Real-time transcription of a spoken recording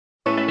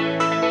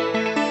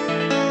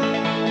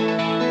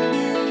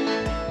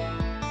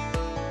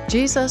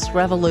Jesus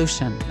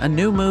Revolution, a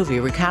new movie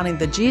recounting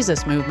the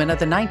Jesus movement of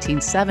the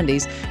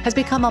 1970s, has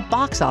become a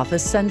box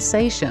office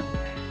sensation.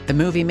 The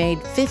movie made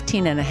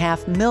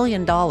 $15.5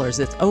 million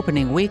its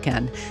opening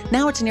weekend.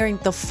 Now it's nearing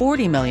the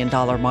 $40 million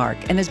mark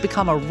and has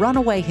become a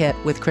runaway hit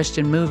with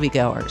Christian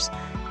moviegoers.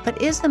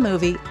 But is the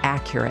movie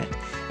accurate?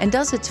 And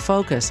does its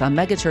focus on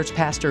megachurch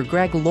pastor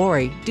Greg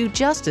Laurie do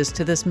justice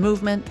to this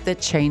movement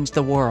that changed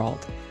the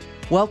world?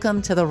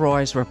 Welcome to the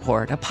Roys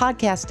Report, a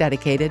podcast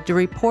dedicated to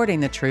reporting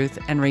the truth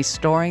and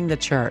restoring the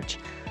church.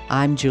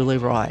 I'm Julie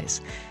Roys.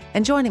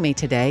 And joining me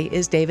today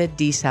is David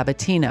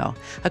DiSabatino,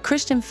 a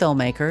Christian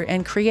filmmaker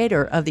and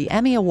creator of the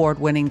Emmy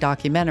Award-winning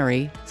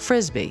documentary,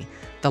 Frisbee,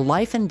 The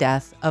Life and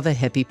Death of a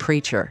Hippie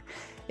Preacher.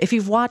 If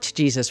you've watched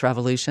Jesus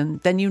Revolution,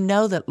 then you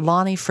know that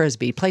Lonnie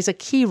Frisbee plays a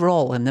key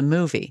role in the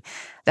movie.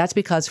 That's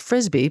because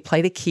Frisbee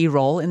played a key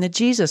role in the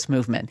Jesus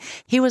movement.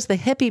 He was the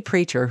hippie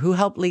preacher who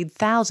helped lead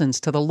thousands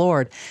to the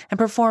Lord and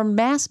perform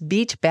mass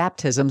beach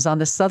baptisms on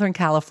the Southern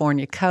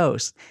California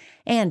coast.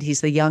 And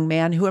he's the young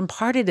man who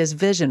imparted his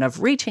vision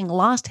of reaching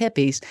lost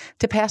hippies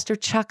to Pastor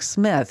Chuck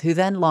Smith, who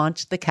then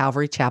launched the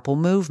Calvary Chapel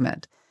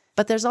movement.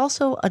 But there's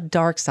also a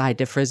dark side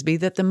to Frisbee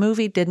that the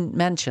movie didn't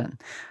mention.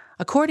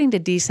 According to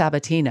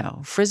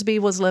DiSabatino, Frisbee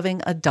was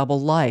living a double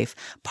life,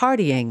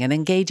 partying and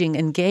engaging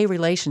in gay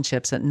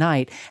relationships at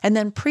night, and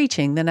then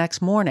preaching the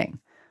next morning.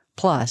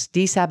 Plus,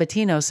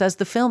 DiSabatino says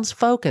the film's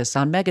focus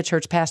on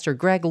megachurch pastor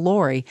Greg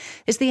Laurie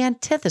is the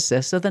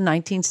antithesis of the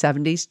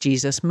 1970s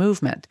Jesus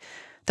movement.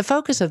 The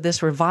focus of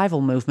this revival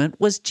movement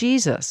was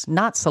Jesus,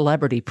 not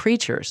celebrity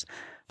preachers.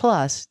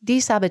 Plus,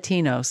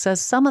 DiSabatino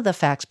says some of the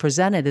facts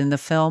presented in the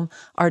film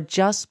are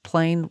just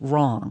plain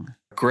wrong.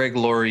 Greg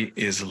Laurie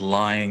is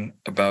lying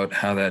about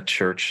how that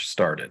church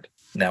started.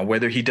 Now,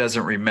 whether he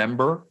doesn't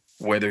remember,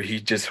 whether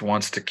he just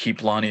wants to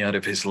keep Lonnie out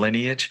of his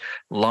lineage,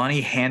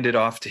 Lonnie handed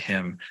off to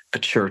him a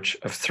church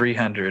of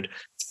 300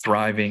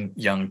 thriving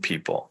young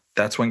people.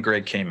 That's when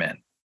Greg came in.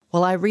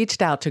 Well, I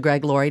reached out to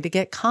Greg Laurie to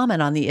get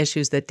comment on the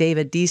issues that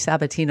David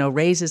DiSabatino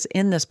raises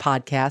in this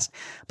podcast,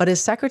 but his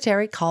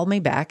secretary called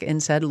me back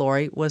and said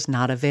Laurie was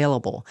not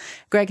available.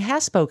 Greg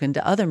has spoken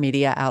to other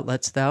media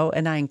outlets, though,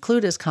 and I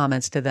include his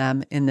comments to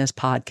them in this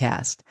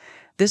podcast.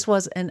 This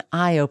was an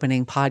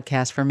eye-opening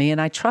podcast for me,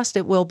 and I trust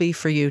it will be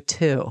for you,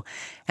 too.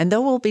 And though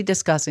we'll be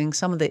discussing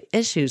some of the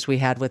issues we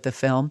had with the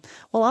film,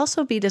 we'll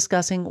also be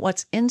discussing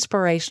what's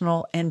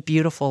inspirational and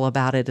beautiful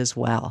about it as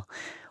well.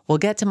 We'll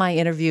get to my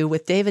interview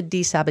with David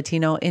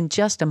DiSabatino in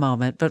just a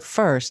moment, but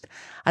first,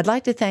 I'd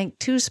like to thank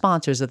two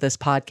sponsors of this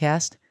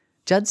podcast,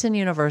 Judson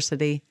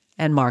University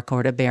and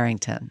Marquardt of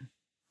Barrington.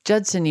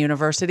 Judson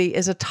University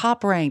is a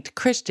top-ranked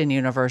Christian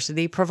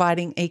university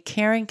providing a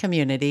caring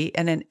community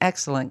and an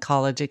excellent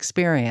college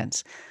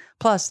experience.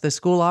 Plus, the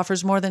school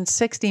offers more than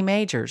 60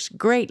 majors,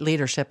 great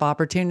leadership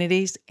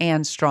opportunities,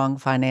 and strong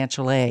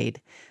financial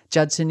aid.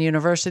 Judson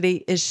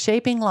University is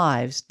shaping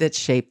lives that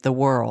shape the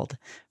world.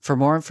 For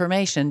more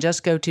information,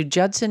 just go to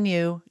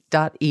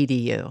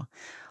judsonu.edu.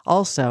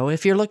 Also,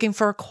 if you're looking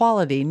for a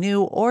quality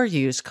new or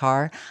used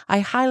car, I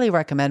highly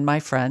recommend my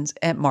friends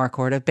at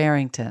Marquardt of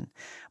Barrington.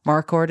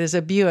 Marquardt is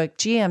a Buick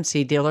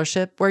GMC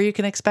dealership where you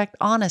can expect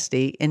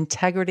honesty,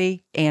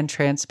 integrity, and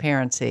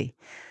transparency.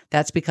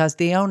 That's because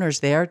the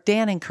owners there,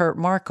 Dan and Kurt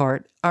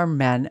Marquardt, are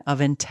men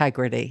of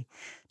integrity.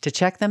 To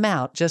check them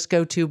out, just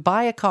go to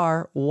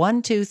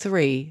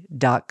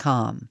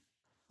buyacar123.com.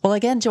 Well,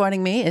 again,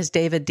 joining me is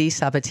David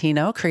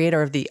DiSabatino,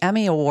 creator of the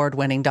Emmy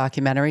Award-winning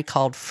documentary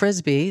called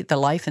Frisbee, The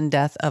Life and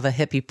Death of a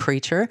Hippie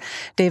Preacher.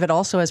 David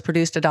also has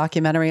produced a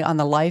documentary on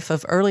the life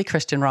of early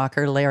Christian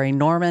rocker Larry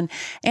Norman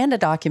and a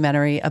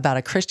documentary about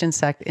a Christian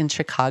sect in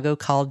Chicago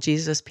called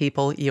Jesus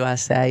People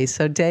USA.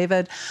 So,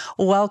 David,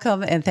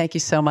 welcome, and thank you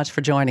so much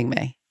for joining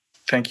me.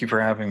 Thank you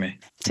for having me.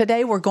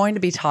 Today, we're going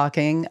to be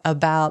talking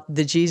about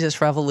the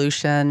Jesus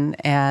Revolution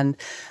and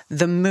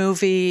the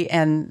movie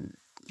and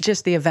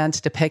just the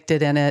events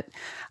depicted in it.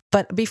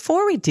 But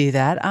before we do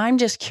that, I'm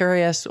just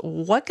curious,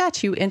 what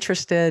got you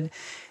interested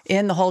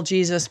in the whole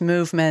Jesus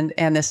movement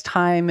and this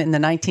time in the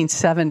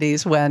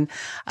 1970s when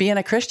being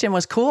a Christian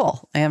was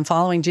cool and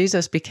following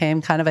Jesus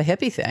became kind of a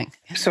hippie thing?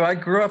 So I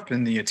grew up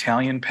in the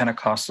Italian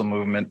Pentecostal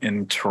movement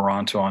in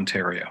Toronto,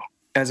 Ontario.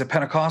 As a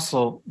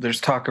Pentecostal,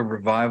 there's talk of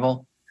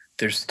revival.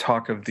 There's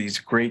talk of these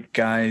great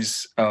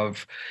guys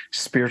of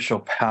spiritual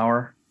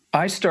power.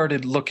 I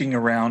started looking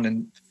around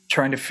and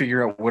trying to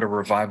figure out what a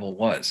revival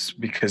was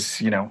because,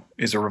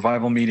 is a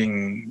revival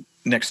meeting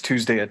next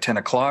Tuesday at 10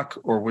 o'clock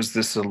or was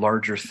this a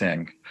larger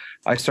thing?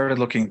 I started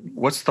looking,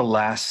 what's the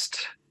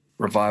last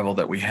revival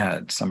that we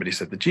had? Somebody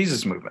said the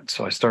Jesus movement.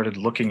 So I started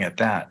looking at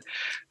that.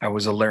 I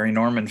was a Larry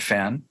Norman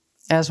fan.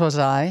 As was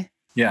I.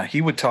 Yeah, he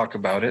would talk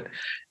about it.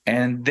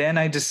 And then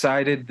I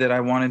decided that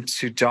I wanted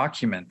to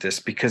document this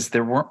because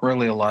there weren't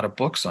really a lot of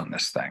books on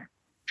this thing.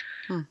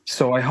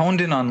 So I honed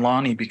in on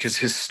Lonnie because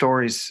his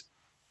stories,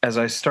 as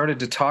I started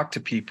to talk to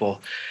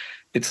people,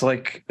 it's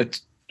like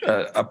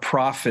a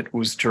prophet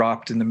was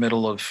dropped in the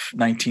middle of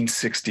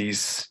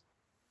 1960s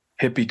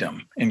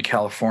hippiedom in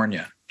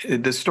California.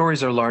 The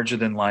stories are larger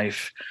than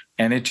life,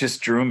 and it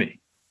just drew me.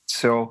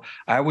 So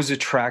I was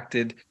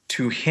attracted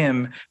to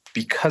him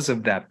because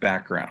of that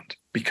background,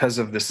 because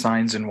of the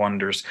signs and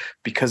wonders,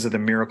 because of the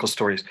miracle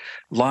stories.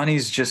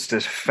 Lonnie's just a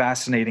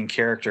fascinating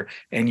character,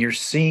 and you're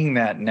seeing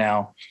that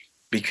now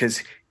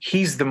because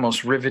he's the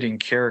most riveting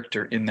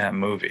character in that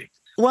movie.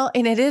 Well,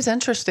 and it is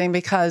interesting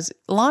because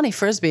Lonnie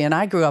Frisbee and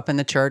I grew up in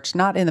the church,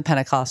 not in the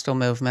Pentecostal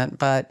movement,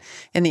 but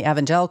in the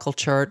evangelical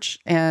church.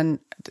 And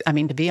I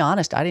mean, to be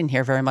honest, I didn't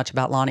hear very much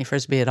about Lonnie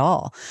Frisbee at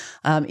all.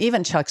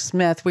 Even Chuck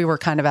Smith, we were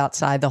kind of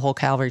outside the whole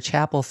Calvary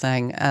Chapel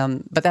thing.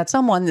 But that's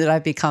someone that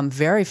I've become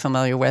very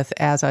familiar with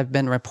as I've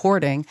been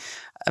reporting,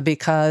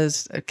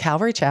 because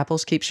Calvary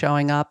Chapels keep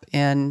showing up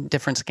in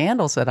different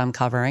scandals that I'm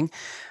covering.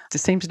 There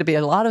seems to be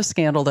a lot of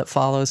scandal that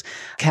follows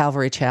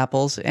Calvary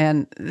Chapels,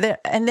 and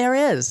there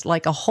is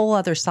like a whole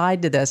other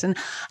side to this. And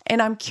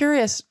I'm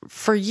curious,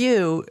 for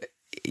you,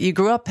 you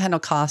grew up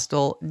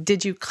Pentecostal.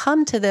 Did you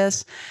come to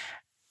this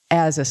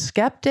as a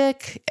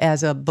skeptic,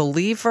 as a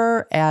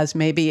believer, as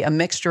maybe a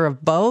mixture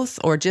of both,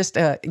 or just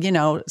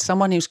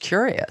someone who's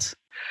curious?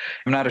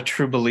 I'm not a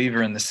true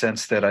believer in the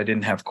sense that I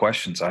didn't have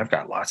questions. I've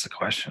got lots of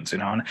questions,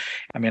 And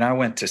I mean, I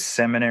went to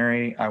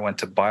seminary, I went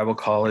to Bible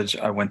college,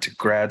 I went to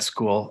grad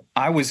school.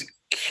 I was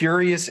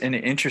curious and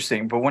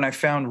interesting, but when I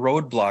found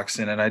roadblocks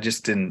in it, I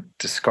just didn't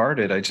discard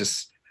it. I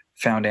just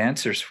found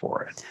answers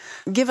for it.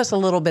 Give us a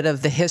little bit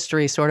of the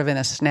history, sort of in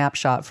a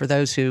snapshot for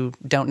those who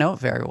don't know it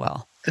very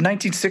well. The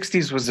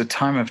 1960s was a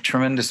time of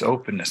tremendous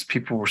openness.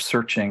 People were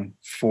searching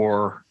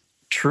for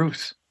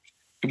truth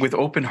with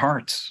open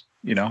hearts.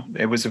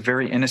 It was a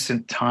very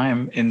innocent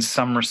time in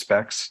some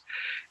respects.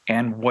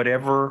 And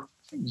whatever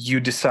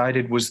you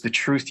decided was the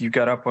truth, you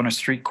got up on a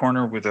street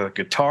corner with a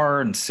guitar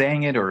and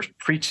sang it or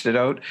preached it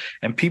out,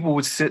 and people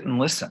would sit and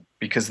listen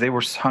because they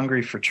were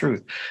hungry for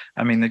truth.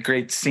 I mean, the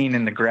great scene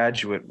in The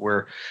Graduate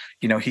where,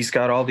 he's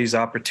got all these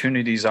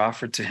opportunities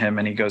offered to him,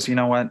 and he goes, you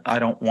know what? I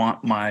don't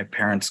want my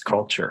parents'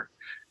 culture.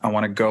 I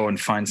want to go and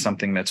find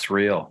something that's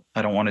real.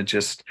 I don't want to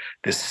just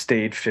this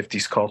staid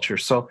 50s culture.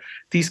 So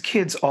these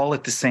kids all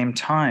at the same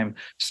time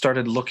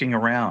started looking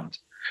around.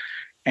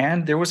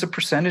 And there was a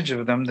percentage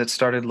of them that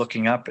started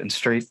looking up and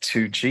straight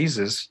to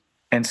Jesus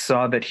and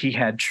saw that he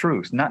had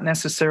truth, not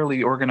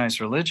necessarily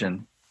organized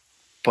religion,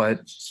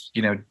 but,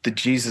 the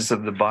Jesus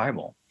of the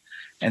Bible.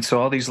 And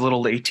so all these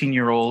little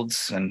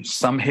 18-year-olds and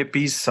some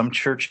hippies, some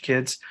church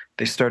kids,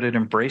 they started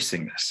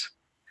embracing this.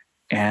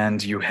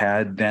 And you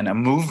had then a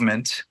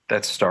movement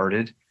that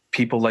started.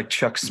 People like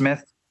Chuck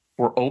Smith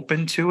were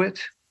open to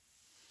it.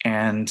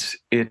 And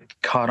it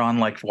caught on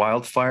like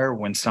wildfire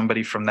when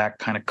somebody from that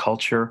kind of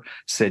culture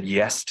said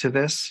yes to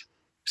this.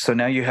 So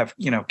now you have,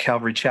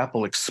 Calvary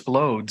Chapel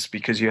explodes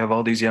because you have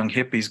all these young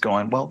hippies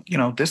going, well,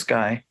 this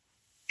guy,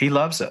 he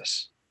loves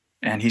us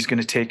and he's going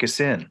to take us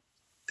in.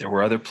 There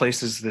were other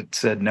places that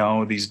said,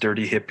 no, these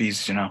dirty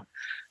hippies,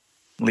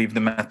 leave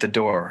them at the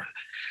door.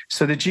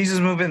 So the Jesus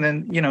movement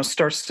then,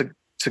 starts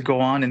to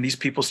go on, and these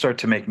people start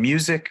to make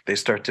music. They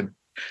start to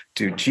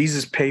do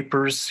Jesus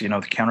papers, the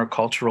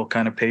countercultural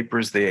kind of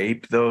papers. They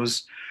ape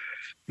those.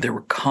 There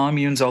were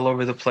communes all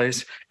over the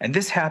place. And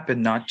this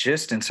happened not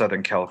just in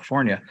Southern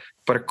California,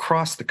 but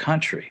across the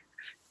country,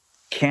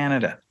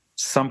 Canada,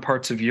 some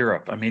parts of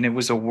Europe. I mean, it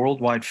was a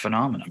worldwide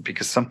phenomenon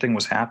because something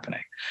was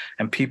happening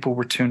and people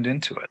were tuned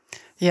into it.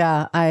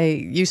 Yeah, I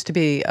used to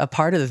be a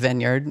part of the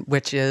Vineyard,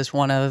 which is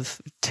one of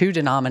two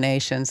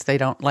denominations. They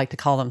don't like to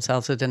call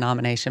themselves a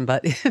denomination,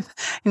 but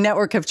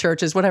network of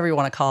churches, whatever you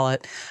want to call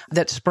it,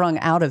 that sprung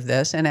out of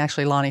this. And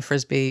actually, Lonnie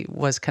Frisbee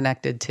was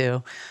connected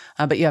to.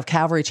 But you have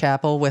Calvary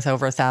Chapel with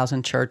over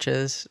 1,000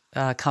 churches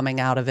coming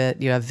out of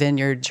it. You have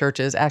Vineyard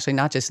churches, actually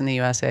not just in the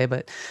USA,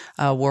 but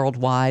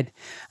worldwide.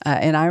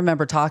 And I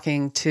remember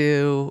talking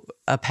to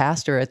a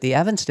pastor at the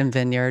Evanston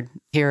Vineyard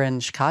here in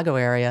Chicago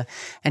area,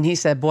 and he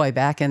said, boy,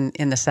 back in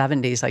the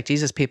 70s, like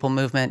Jesus People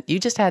movement, you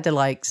just had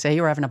to say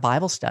you were having a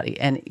Bible study,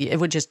 and it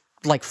would just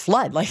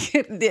flood,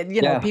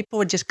 people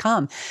would just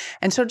come.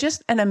 And so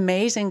just an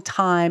amazing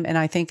time, and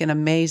I think an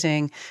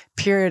amazing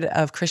period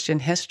of Christian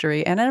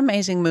history and an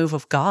amazing move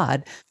of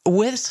God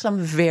with some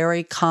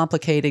very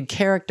complicated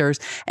characters.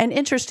 And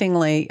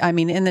interestingly, I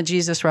mean, in the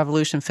Jesus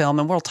Revolution film,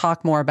 and we'll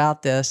talk more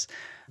about this,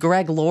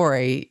 Greg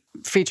Laurie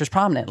features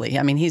prominently.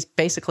 I mean, he's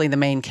basically the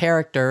main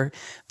character,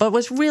 but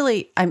was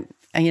really, I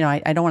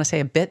don't want to say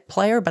a bit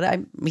player, but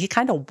he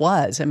kind of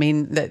was. I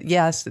mean,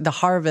 yes, the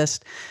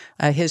harvest,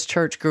 his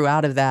church grew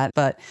out of that,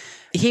 but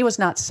he was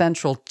not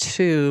central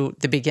to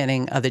the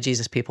beginning of the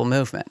Jesus People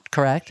movement,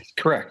 correct?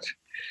 Correct.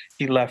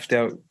 He left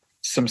out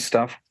some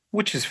stuff,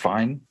 which is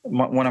fine.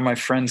 One of my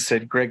friends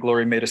said Greg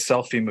Laurie made a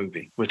selfie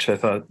movie, which I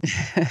thought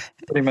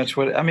pretty much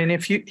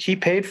if he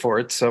paid for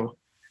it, so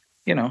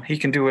he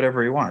can do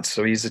whatever he wants.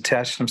 So he's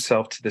attached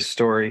himself to this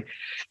story,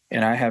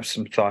 and I have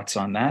some thoughts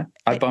on that.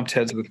 I bumped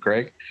heads with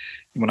Greg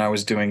when I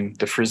was doing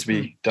the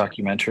Frisbee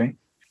documentary.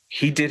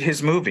 He did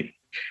his movie.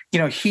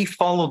 He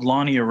followed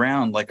Lonnie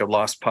around like a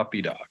lost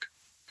puppy dog.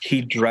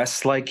 He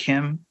dressed like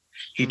him.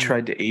 He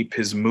tried to ape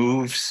his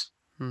moves.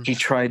 He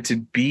tried to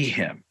be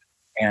him.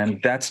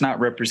 And that's not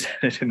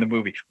represented in the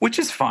movie, which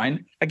is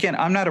fine. Again,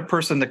 I'm not a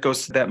person that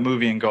goes to that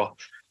movie and go,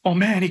 oh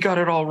man, he got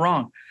it all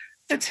wrong.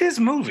 it's his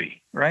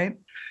movie, right?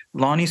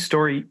 Lonnie's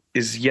story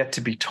is yet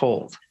to be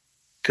told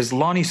because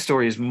Lonnie's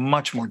story is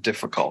much more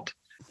difficult.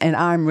 And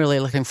I'm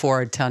really looking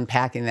forward to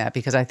unpacking that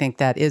because I think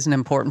that is an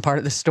important part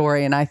of the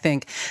story. And I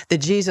think the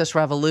Jesus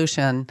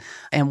Revolution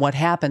and what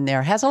happened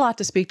there has a lot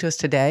to speak to us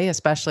today,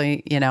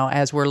 especially,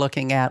 as we're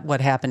looking at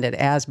what happened at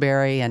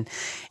Asbury. And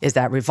is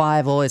that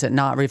revival? Is it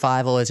not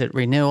revival? Is it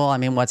renewal? I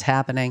mean, what's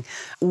happening?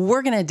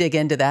 We're going to dig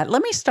into that.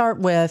 Let me start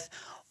with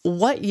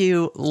what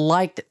you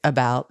liked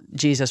about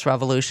Jesus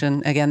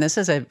Revolution. Again, this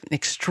is an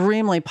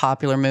extremely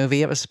popular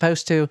movie. It was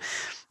supposed to,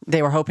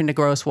 they were hoping to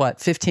gross,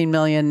 15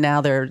 million.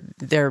 Now they're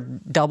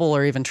double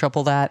or even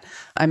triple that.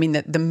 I mean,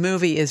 the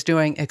movie is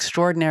doing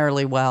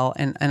extraordinarily well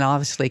and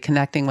obviously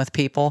connecting with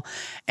people.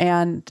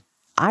 And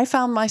I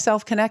found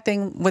myself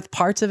connecting with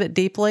parts of it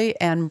deeply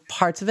and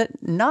parts of it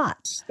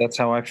not. That's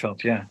how I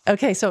felt, yeah.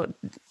 Okay, so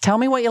tell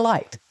me what you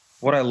liked.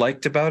 What I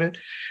liked about it,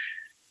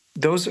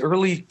 those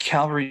early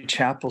Calvary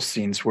Chapel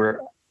scenes where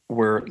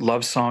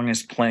Love Song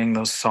is playing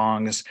those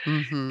songs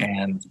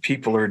and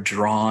people are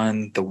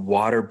drawn, the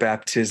water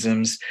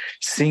baptisms,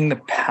 seeing the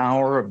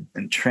power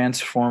and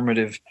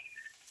transformative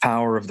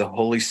power of the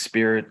Holy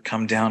Spirit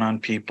come down on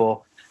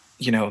people.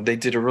 They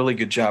did a really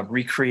good job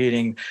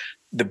recreating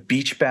the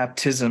beach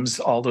baptisms,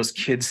 all those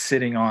kids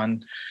sitting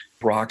on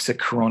rocks at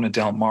Corona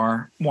del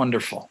Mar.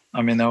 Wonderful.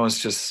 I mean, that was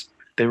just,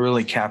 they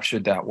really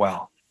captured that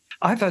well.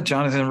 I thought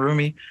Jonathan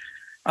Rumi,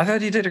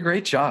 he did a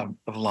great job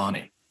of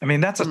Lonnie. I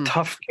mean, that's a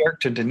tough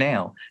character to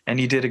nail, and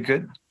he did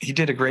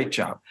a great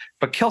job.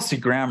 But Kelsey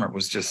Grammer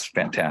was just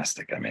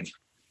fantastic. I mean,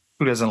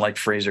 who doesn't like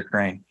Fraser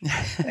Crane?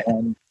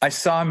 And I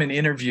saw him in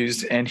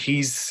interviews, and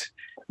he's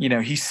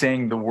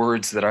saying the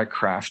words that I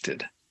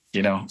crafted,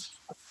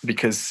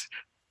 because,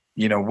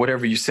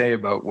 whatever you say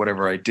about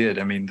whatever I did,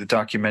 I mean, the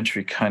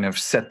documentary kind of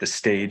set the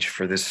stage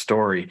for this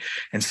story,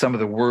 and some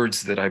of the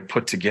words that I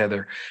put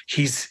together,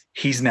 he's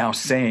now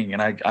saying,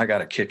 and I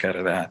got a kick out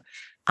of that.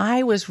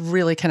 I was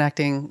really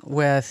connecting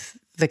with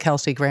the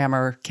Kelsey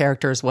Grammer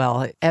character as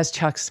well as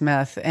Chuck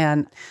Smith.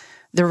 And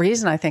the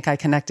reason I think I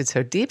connected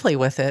so deeply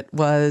with it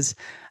was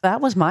that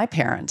was my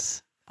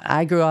parents.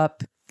 I grew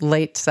up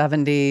late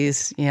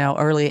 70s,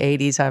 early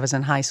 80s. I was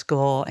in high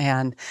school.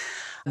 And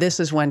this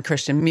is when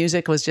Christian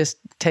music was just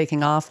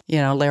taking off,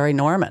 Larry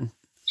Norman.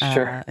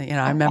 Sure.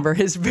 I remember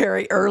his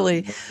very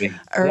early,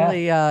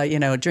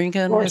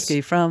 drinking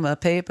whiskey from a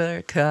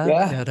paper cup.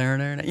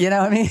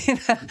 Yeah. I mean?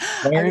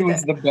 Larry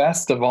was the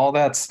best of all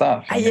that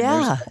stuff. I mean,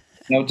 yeah.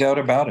 No doubt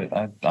about it.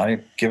 I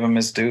give him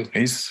his due.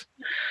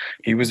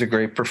 He was a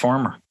great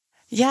performer.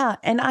 Yeah.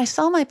 And I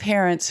saw my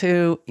parents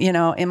who,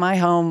 in my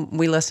home,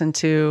 we listened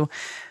to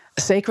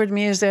sacred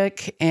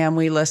music, and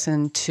we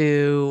listened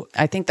to,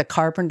 I think the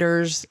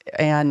Carpenters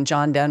and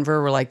John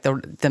Denver were like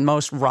the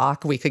most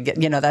rock we could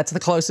get. That's the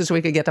closest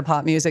we could get to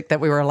pop music that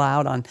we were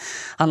allowed on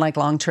like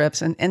long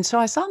trips. And so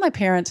I saw my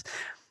parents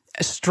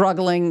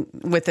struggling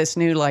with this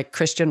new like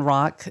Christian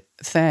rock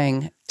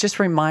thing. Just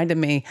reminded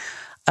me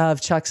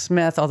of Chuck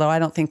Smith, although I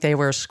don't think they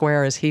were as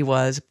square as he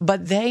was,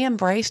 but they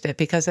embraced it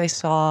because they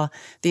saw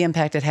the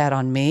impact it had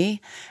on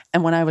me.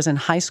 And when I was in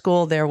high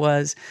school, there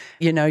was,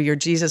 your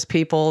Jesus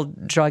people,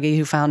 druggie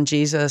who found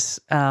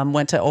Jesus,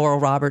 went to Oral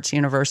Roberts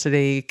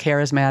University,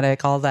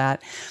 charismatic, all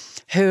that,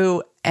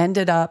 who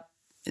ended up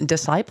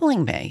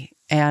discipling me.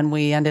 And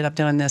we ended up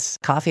doing this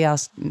coffee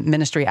house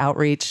ministry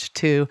outreach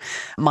to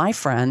my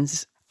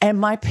friends. And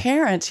my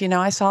parents,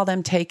 I saw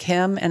them take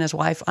him and his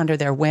wife under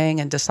their wing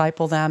and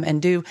disciple them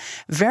and do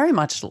very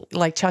much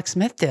like Chuck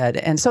Smith did.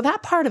 And so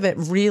that part of it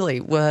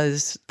really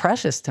was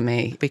precious to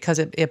me because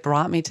it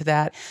brought me to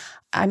that.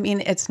 I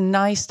mean, it's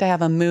nice to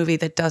have a movie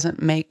that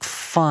doesn't make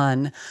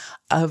fun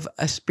of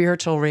a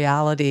spiritual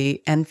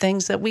reality and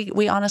things that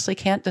we honestly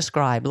can't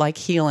describe, like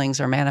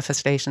healings or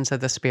manifestations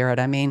of the Spirit.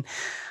 I mean,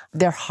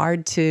 they're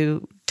hard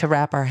to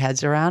wrap our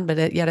heads around,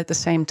 but yet at the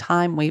same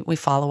time, we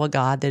follow a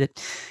God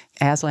that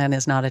Aslan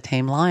is not a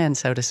tame lion,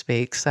 so to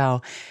speak.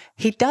 So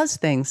he does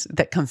things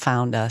that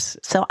confound us.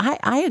 So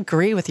I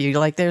agree with you.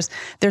 Like there's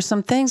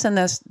some things in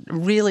this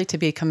really to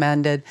be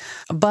commended,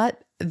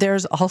 but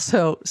there's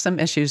also some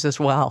issues as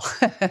well.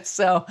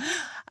 So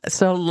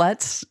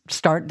let's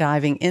start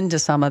diving into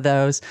some of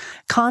those.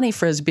 Connie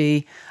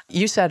Frisbee,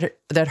 you said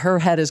that her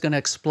head is going to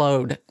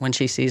explode when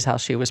she sees how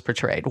she was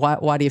portrayed.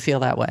 Why do you feel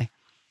that way?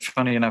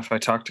 Funny enough, I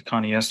talked to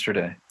Connie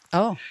yesterday.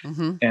 Oh.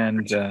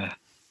 And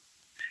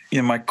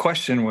my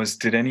question was,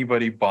 did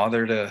anybody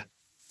bother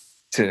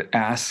to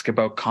ask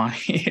about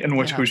Connie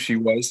and who she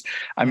was?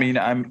 I mean,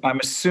 I'm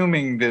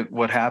assuming that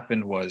what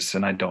happened was,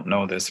 and I don't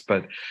know this,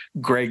 but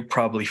Greg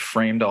probably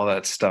framed all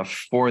that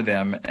stuff for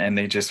them, and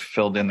they just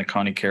filled in the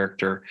Connie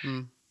character,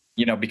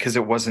 because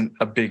it wasn't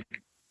a big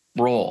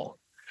role.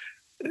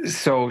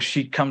 So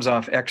she comes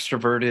off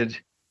extroverted,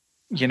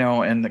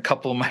 and a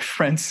couple of my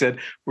friends said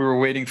we were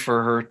waiting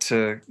for her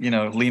to,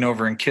 lean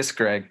over and kiss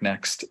Greg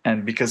next.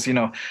 And because,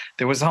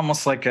 there was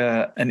almost like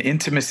an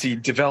intimacy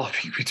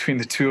developing between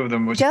the two of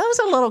them. Which, that was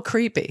a little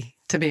creepy,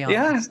 to be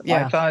honest.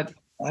 Yeah. I thought,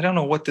 I don't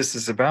know what this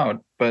is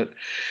about, but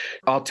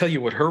I'll tell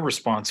you what her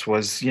response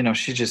was.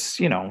 She just,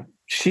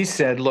 She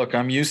said, look,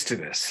 I'm used to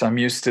this. I'm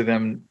used to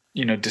them,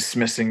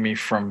 dismissing me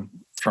from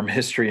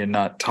history and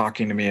not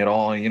talking to me at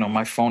all.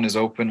 My phone is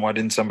open. Why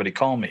didn't somebody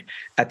call me?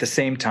 At the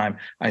same time,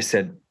 I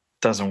said,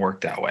 doesn't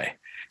work that way.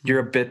 You're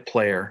a bit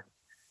player.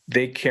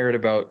 They cared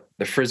about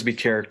the Frisbee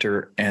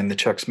character and the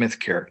Chuck Smith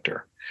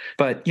character.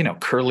 But,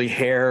 curly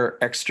hair,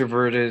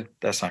 extroverted,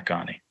 that's not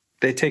Connie.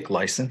 They take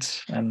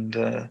license,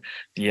 and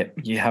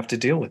you have to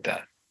deal with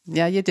that.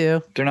 Yeah, you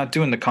do. They're not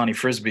doing the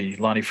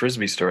Lonnie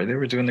Frisbee story. They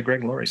were doing the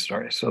Greg Laurie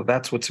story. So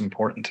that's what's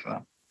important to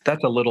them.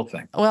 That's a little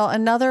thing. Well,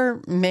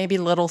 another maybe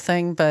little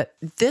thing, but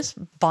this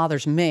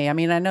bothers me. I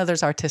mean, I know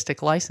there's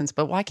artistic license,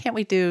 but why can't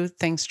we do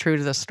things true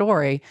to the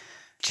story?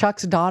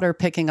 Chuck's daughter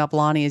picking up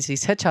Lonnie as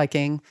he's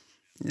hitchhiking,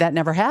 that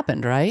never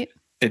happened, right?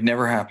 It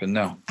never happened,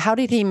 no. How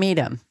did he meet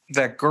him?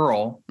 That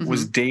girl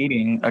was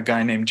dating a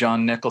guy named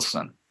John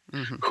Nicholson,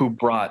 who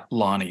brought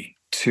Lonnie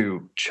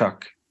to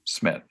Chuck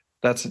Smith.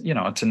 That's,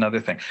 it's another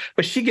thing.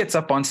 But she gets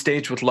up on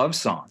stage with Love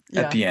Song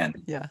at the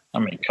end. Yeah. I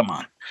mean, come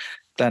on.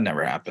 That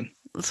never happened.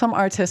 Some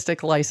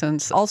artistic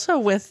license. Also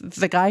with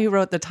the guy who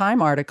wrote the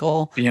Time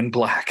article. Being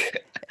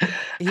black.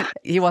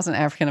 he wasn't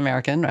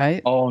African-American,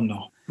 right? Oh,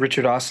 no.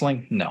 Richard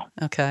Osling? No.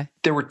 Okay.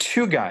 There were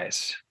two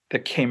guys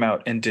that came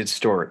out and did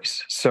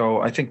stories.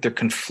 So I think they're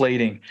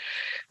conflating.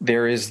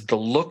 There is the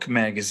Look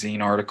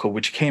magazine article,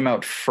 which came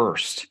out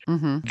first.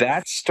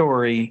 That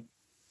story,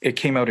 it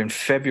came out in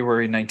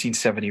February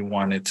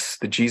 1971. It's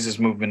The Jesus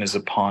Movement is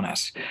Upon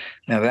Us.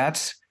 Now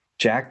that's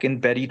Jack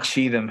and Betty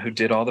Cheatham who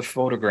did all the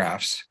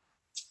photographs.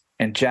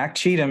 And Jack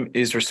Cheatham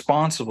is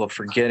responsible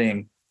for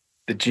getting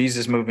the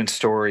Jesus Movement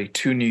story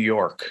to New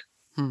York.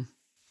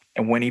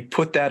 And when he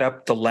put that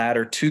up the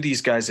ladder to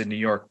these guys in New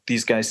York,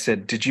 these guys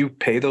said, did you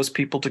pay those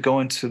people to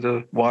go into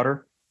the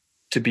water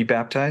to be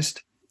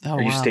baptized?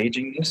 Are you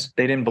staging this?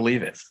 They didn't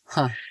believe it.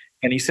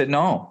 And he said,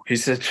 no. He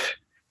said,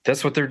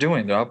 that's what they're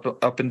doing. They're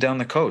up and down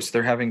the coast.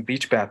 They're having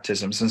beach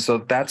baptisms. And so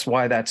that's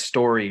why that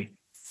story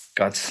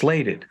got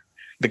slated.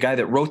 The guy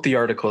that wrote the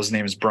article, his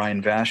name is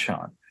Brian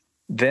Vachon.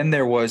 Then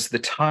there was the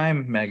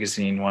Time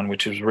magazine one,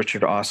 which was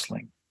Richard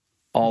Osling,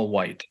 all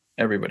white.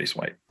 Everybody's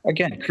white.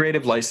 Again,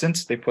 creative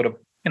license. They put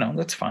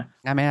that's fine.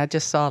 I mean, I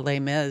just saw Les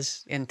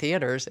Mis in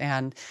theaters,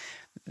 and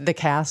the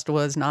cast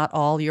was not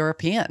all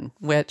European,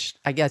 which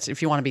I guess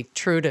if you want to be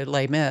true to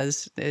Les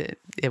Mis, it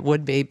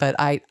would be. But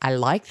I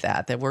like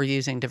that we're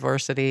using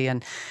diversity,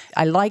 and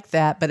I like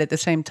that. But at the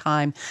same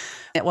time,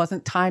 it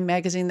wasn't Time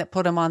magazine that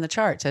put them on the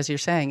charts, as you're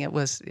saying. It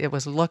was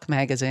Look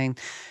magazine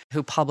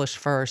who published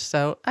first.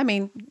 So, I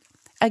mean,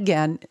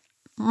 again,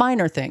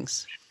 minor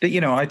things.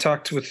 I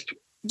talked with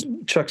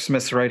Chuck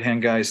Smith's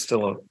right-hand guy is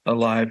still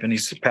alive, and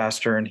he's a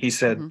pastor, and he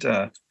said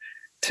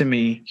to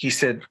me, he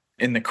said,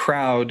 in the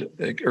crowd,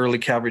 early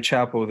Calvary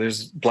Chapel,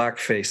 there's black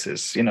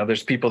faces.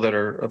 There's people that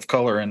are of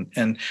color,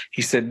 and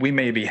he said, we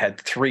maybe had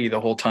 3 the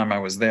whole time I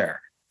was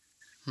there.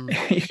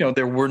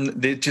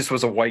 It just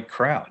was a white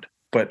crowd.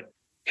 But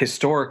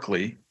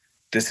historically,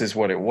 this is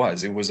what it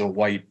was. It was a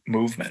white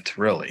movement,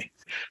 really.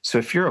 So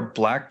if you're a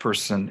black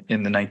person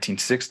in the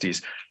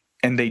 1960s,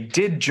 and they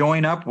did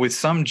join up with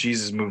some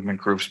Jesus movement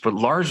groups, but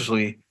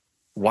largely,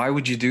 why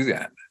would you do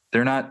that?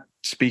 They're not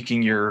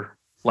speaking your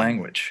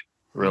language,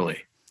 really.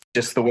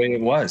 Just the way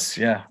it was,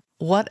 yeah.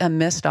 What a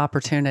missed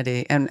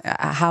opportunity, and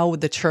how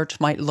the church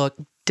might look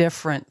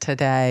different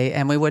today,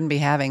 and we wouldn't be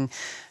having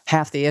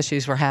half the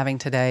issues we're having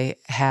today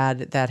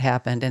had that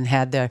happened, and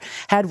had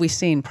we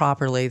seen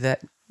properly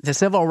that the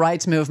civil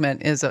rights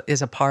movement is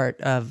a part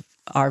of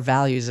our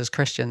values as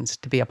Christians,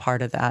 to be a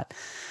part of that.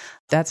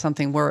 That's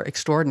something we're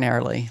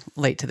extraordinarily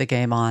late to the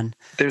game on.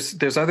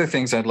 There's other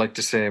things I'd like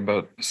to say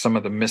about some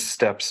of the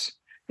missteps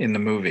in the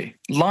movie.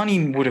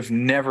 Lonnie would have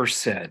never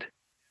said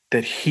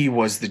that he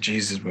was the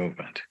Jesus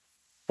movement.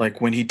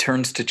 Like when he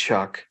turns to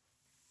Chuck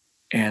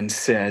and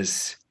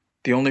says,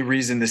 the only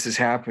reason this is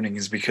happening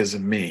is because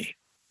of me.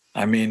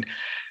 I mean,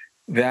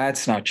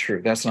 that's not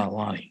true. That's not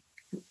Lonnie.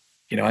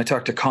 I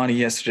talked to Connie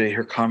yesterday.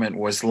 Her comment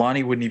was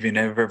Lonnie wouldn't even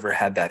have ever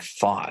had that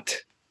thought.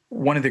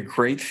 One of the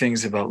great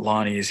things about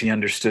Lonnie is he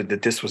understood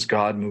that this was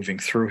God moving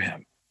through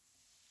him.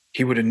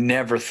 He would have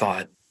never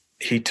thought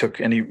he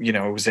took any,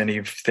 it was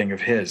anything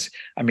of his.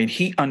 I mean,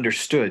 he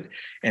understood,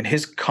 and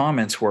his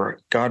comments were,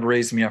 God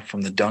raised me up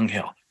from the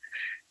dunghill.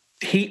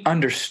 He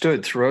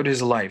understood throughout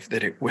his life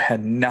that it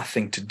had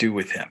nothing to do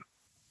with him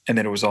and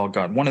that it was all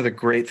God. One of the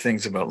great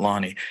things about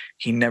Lonnie,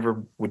 he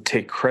never would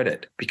take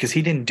credit because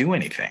he didn't do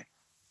anything.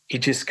 He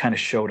just kind of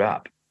showed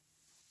up.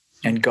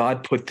 And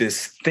God put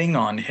this thing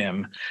on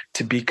him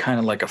to be kind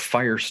of like a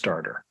fire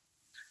starter.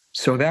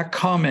 So that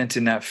comment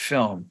in that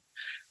film,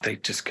 they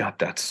just got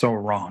that so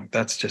wrong.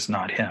 That's just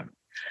not him.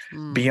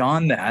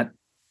 Beyond that,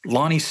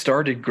 Lonnie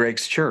started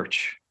Greg's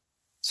church.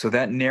 So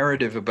that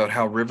narrative about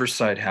how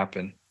Riverside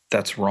happened,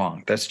 that's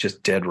wrong. That's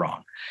just dead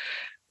wrong.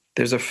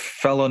 There's a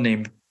fellow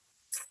named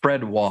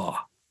Fred Waugh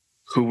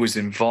who was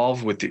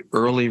involved with the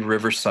early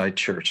Riverside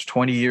church.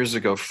 20 years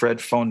ago, Fred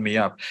phoned me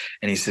up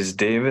and he says,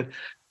 David,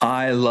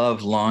 I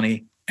love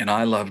Lonnie and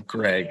I love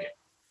Greg,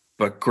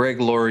 but Greg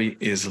Laurie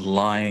is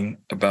lying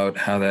about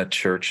how that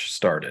church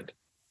started.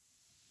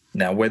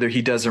 Now, whether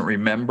he doesn't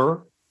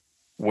remember,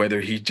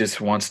 whether he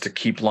just wants to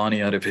keep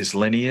Lonnie out of his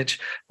lineage,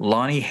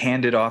 Lonnie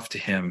handed off to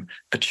him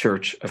a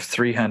church of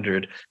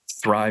 300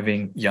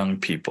 thriving young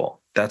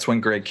people. That's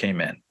when Greg came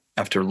in,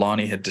 after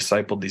Lonnie had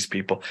discipled these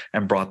people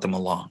and brought them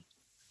along.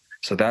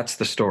 So that's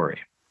the story.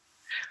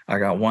 I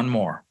got one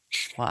more.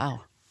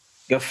 Wow.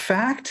 The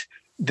fact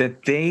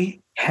that they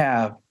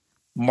have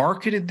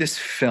marketed this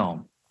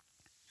film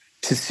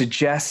to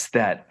suggest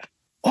that,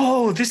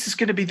 oh, this is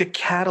going to be the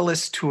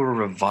catalyst to a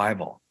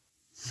revival.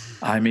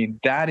 I mean,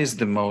 that is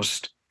the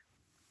most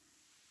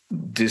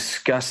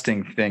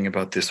disgusting thing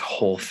about this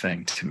whole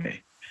thing to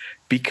me,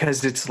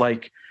 because it's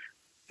like,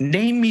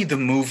 name me the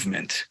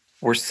movement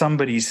where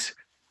somebody's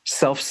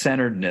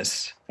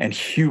self-centeredness and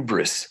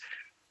hubris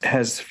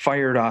has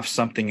fired off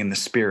something in the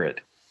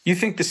spirit. You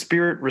think the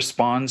spirit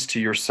responds to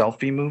your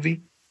selfie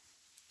movie?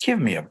 Give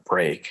me a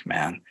break,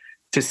 man.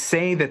 To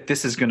say that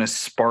this is going to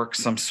spark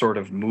some sort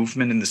of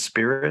movement in the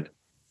spirit,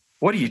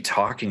 what are you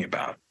talking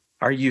about?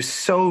 Are you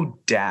so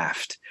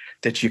daft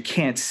that you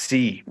can't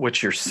see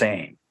what you're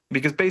saying?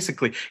 Because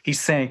basically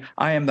he's saying,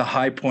 I am the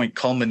high point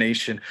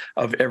culmination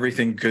of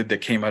everything good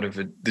that came out of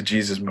the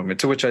Jesus movement.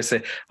 To which I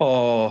say,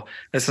 oh,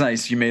 that's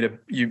nice.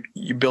 You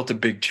built a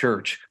big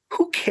church.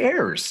 Who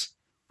cares?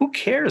 Who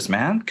cares,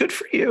 man? Good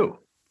for you.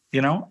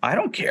 You know, I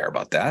don't care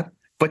about that.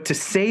 But to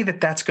say that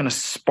that's going to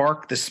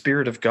spark the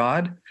Spirit of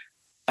God,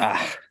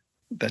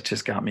 that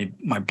just got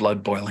my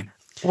blood boiling.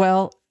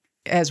 Well,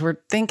 as we're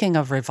thinking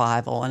of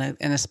revival, and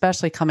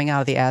especially coming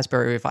out of the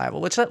Asbury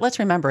revival, which let's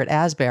remember, at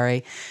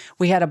Asbury,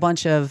 we had a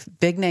bunch of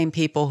big-name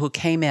people who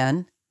came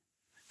in,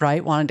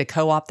 right, wanted to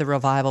co-opt the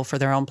revival for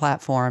their own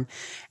platform.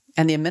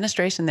 And the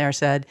administration there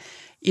said,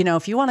 you know,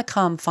 if you want to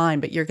come,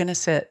 fine, but you're going to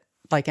sit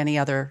like any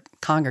other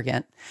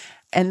congregant.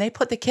 And they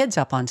put the kids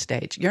up on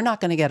stage. You're not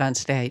going to get on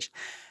stage.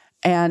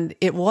 And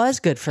it was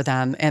good for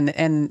them.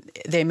 And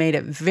they made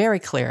it very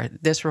clear,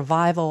 this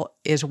revival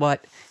is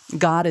what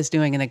God is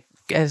doing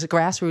as a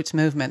grassroots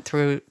movement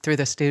through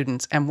the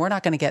students, and we're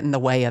not going to get in the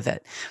way of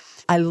it.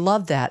 I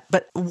love that.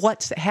 But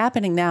what's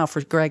happening now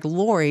for Greg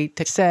Laurie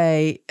to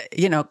say,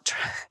 you know,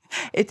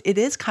 it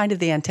is kind of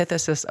the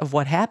antithesis of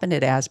what happened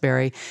at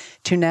Asbury,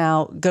 to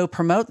now go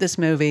promote this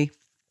movie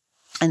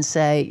and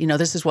say, you know,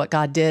 this is what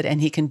God did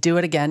and he can do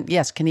it again.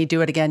 Yes. Can he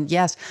do it again?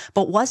 Yes.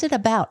 But was it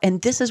about,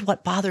 and this is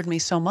what bothered me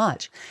so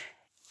much,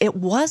 it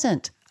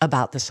wasn't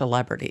about the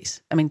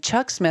celebrities. I mean,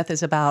 Chuck Smith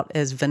is about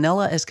as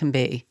vanilla as can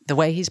be, the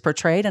way he's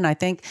portrayed, and I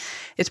think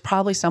it's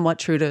probably somewhat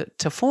true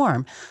to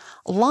form.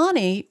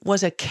 Lonnie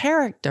was a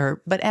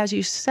character, but as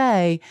you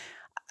say,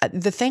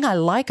 the thing I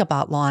like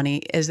about Lonnie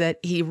is that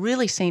he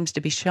really seems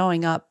to be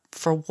showing up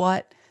for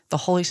what the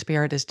Holy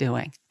Spirit is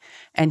doing.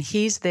 And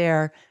he's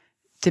there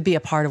to be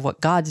a part of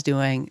what God's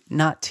doing,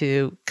 not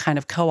to kind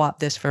of co-opt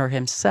this for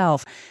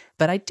himself.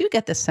 But I do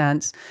get the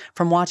sense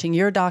from watching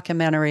your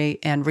documentary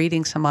and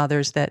reading some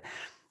others that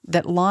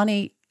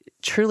Lonnie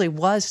truly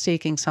was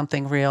seeking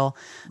something real,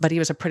 but he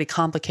was a pretty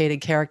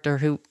complicated character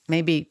who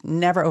maybe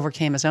never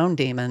overcame his own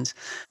demons,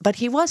 but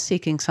he was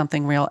seeking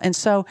something real. And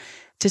so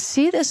to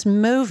see this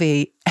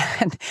movie,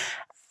 and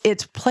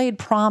it's played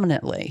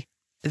prominently,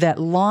 that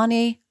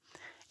Lonnie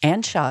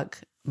and Chuck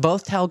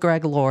both tell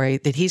Greg Laurie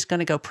that he's going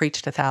to go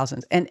preach to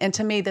thousands. And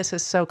to me, this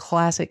is so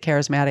classic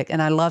charismatic,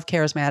 and I love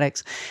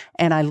charismatics,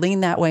 and I lean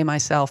that way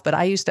myself. But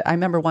I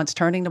remember once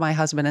turning to my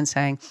husband and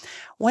saying,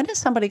 when is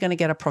somebody going to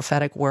get a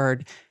prophetic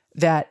word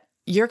that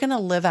you're going to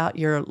live out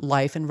your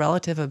life in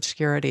relative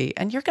obscurity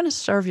and you're going to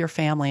serve your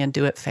family and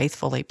do it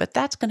faithfully? But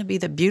that's going to be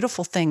the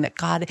beautiful thing that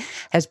God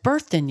has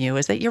birthed in you,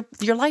 is that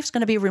your life's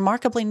going to be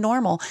remarkably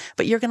normal,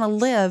 but you're going to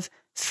live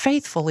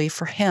faithfully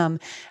for him.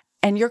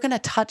 And you're going to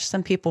touch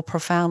some people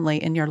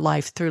profoundly in your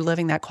life through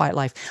living that quiet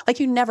life. Like,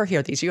 you never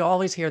hear these. You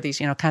always hear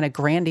these, you know, kind of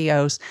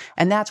grandiose.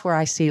 And that's where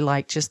I see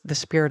like just the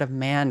spirit of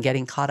man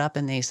getting caught up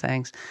in these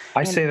things.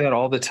 I say that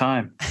all the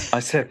time. I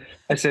say,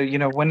 you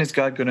know, when is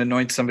God going to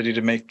anoint somebody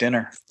to make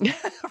dinner?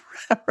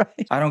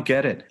 Right. I don't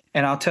get it.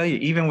 And I'll tell you,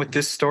 even with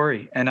this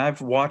story, and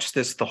I've watched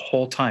this the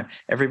whole time,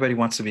 everybody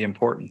wants to be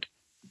important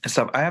and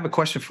stuff. I have a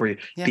question for you.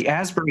 Yeah. The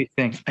Asbury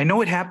thing, I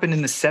know it happened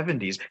in the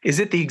 70s. Is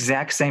it the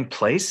exact same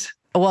place?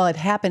 Well, it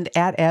happened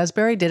at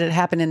Asbury. Did it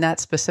happen in that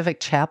specific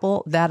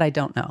chapel? That I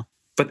don't know.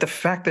 But the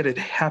fact that it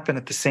happened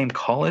at the same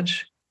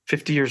college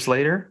 50 years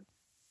later,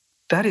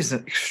 that is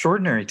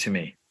extraordinary to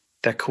me,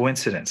 that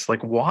coincidence.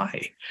 Like,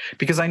 why?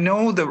 Because I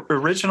know the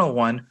original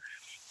one,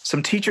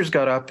 some teachers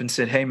got up and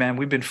said, hey, man,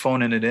 we've been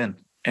phoning it in,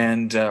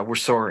 and we're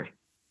sorry.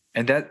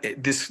 And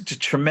that this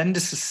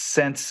tremendous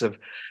sense of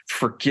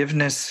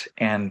forgiveness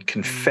and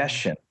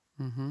confession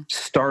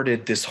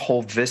started this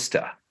whole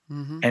vista.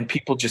 And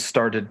people just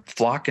started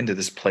flocking to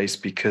this place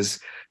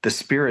because the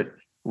Spirit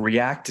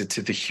reacted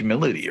to the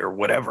humility or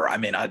whatever. I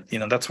mean,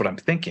 that's what I'm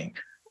thinking.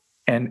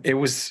 And it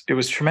was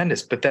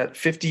tremendous. But that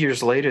 50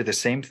 years later, the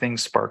same thing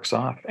sparks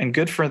off. And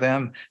good for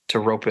them to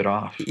rope it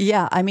off.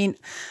 Yeah. I mean,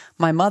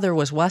 my mother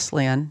was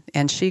Wesleyan,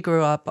 and she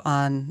grew up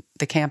on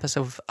the campus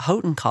of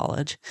Houghton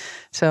College.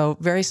 So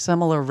very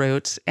similar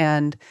roots.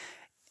 And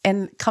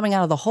And coming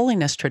out of the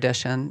holiness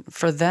tradition,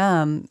 for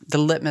them, the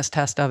litmus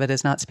test of it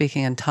is not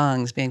speaking in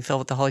tongues, being filled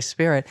with the Holy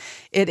Spirit.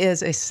 It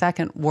is a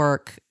second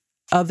work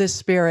of the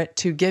Spirit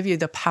to give you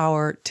the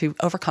power to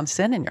overcome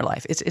sin in your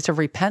life. It's a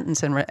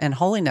repentance and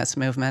holiness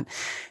movement.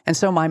 And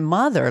so my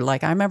mother,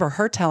 like, I remember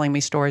her telling me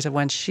stories of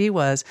when she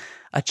was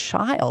a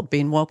child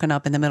being woken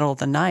up in the middle of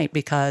the night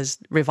because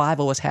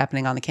revival was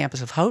happening on the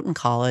campus of Houghton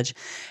College,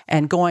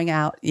 and going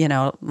out,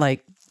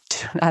 like,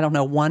 I don't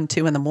know, 1,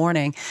 2 in the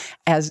morning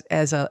as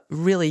a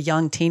really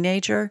young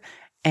teenager,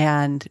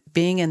 and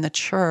being in the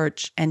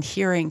church and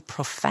hearing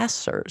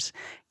professors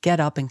get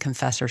up and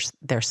confess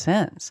their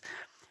sins.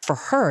 For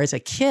her as a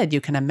kid,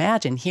 you can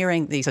imagine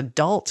hearing these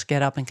adults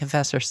get up and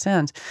confess their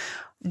sins.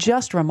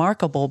 Just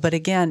remarkable. But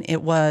again,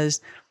 it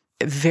was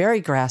very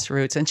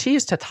grassroots, and she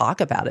used to talk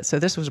about it. So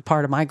this was a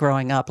part of my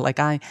growing up, like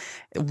I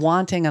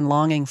wanting and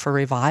longing for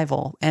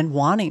revival and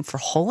wanting for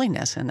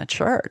holiness in the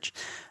church.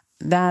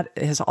 That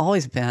has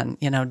always been,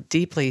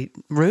 deeply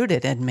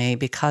rooted in me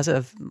because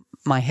of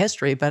my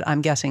history. But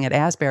I'm guessing at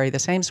Asbury, the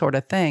same sort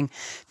of thing,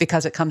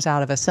 because it comes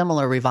out of a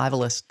similar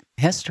revivalist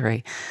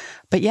history.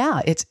 But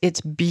yeah,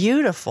 it's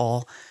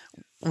beautiful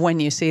when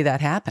you see that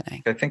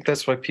happening. I think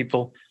that's why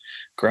people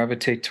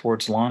gravitate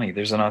towards Lonnie.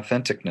 There's an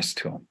authenticness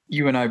to him.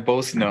 You and I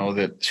both know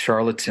that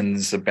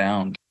charlatans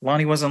abound.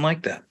 Lonnie wasn't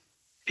like that.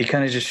 He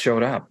kind of just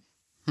showed up.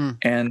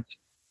 And,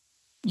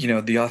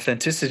 the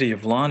authenticity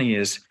of Lonnie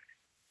is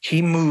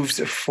he moves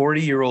a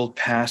 40-year-old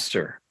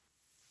pastor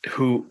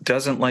who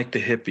doesn't like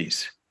the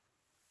hippies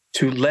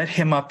to let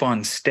him up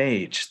on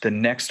stage the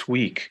next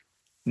week,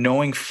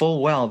 knowing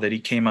full well that he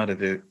came out of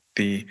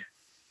the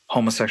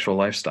homosexual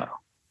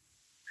lifestyle.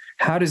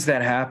 How does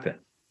that happen?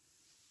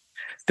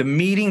 The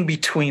meeting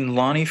between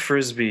Lonnie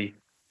Frisbee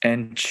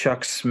and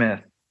Chuck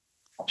Smith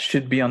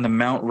should be on the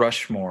Mount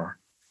Rushmore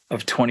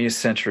of 20th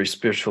century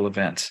spiritual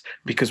events,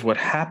 because what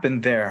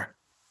happened there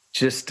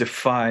just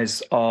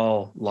defies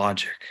all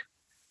logic.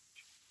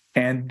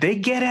 And they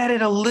get at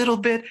it a little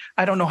bit.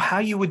 I don't know how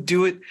you would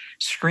do it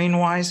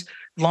screen-wise.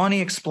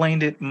 Lonnie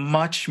explained it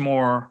much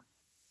more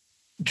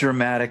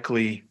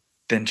dramatically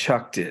than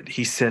Chuck did.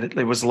 He said it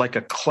was like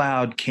a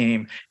cloud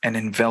came and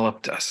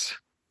enveloped us.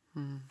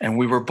 And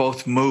we were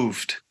both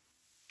moved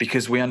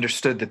because we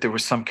understood that there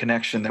was some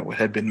connection that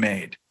had been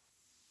made.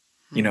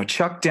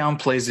 Chuck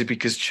downplays it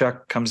because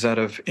Chuck comes out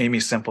of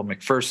Aimee Semple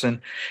McPherson.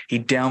 He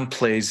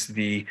downplays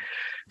the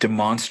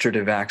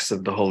demonstrative acts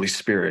of the Holy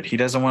Spirit. He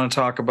doesn't want to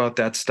talk about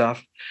that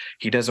stuff.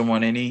 He doesn't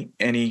want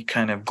any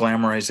kind of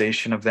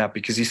glamorization of that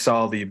because he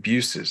saw the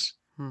abuses.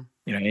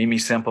 Aimee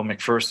Semple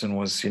McPherson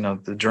was,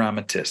 the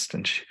dramatist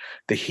and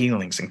the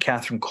healings, and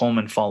Catherine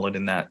Coleman followed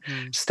in that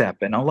step.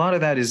 And a lot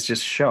of that is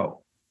just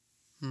show.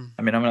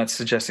 I mean, I'm not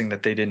suggesting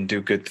that they didn't do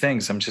good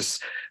things.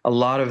 A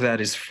lot of that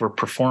is for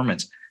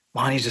performance.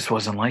 Lonnie just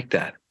wasn't like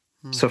that.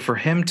 So for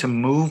him to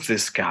move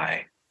this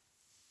guy,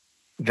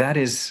 that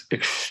is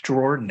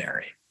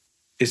extraordinary.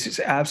 It's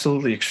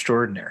absolutely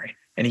extraordinary.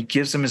 And he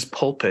gives him his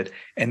pulpit,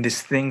 and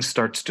this thing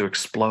starts to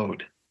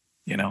explode,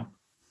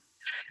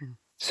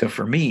 So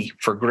for me,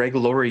 for Greg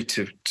Laurie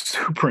to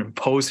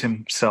superimpose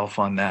himself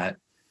on that,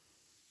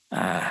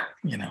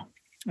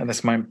 and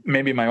that's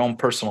maybe my own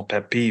personal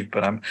pet peeve,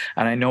 and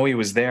I know he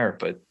was there,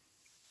 but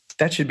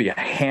that should be a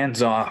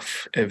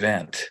hands-off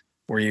event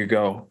where you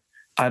go,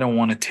 I don't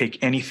want to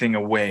take anything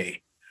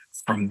away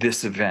from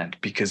this event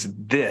because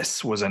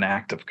this was an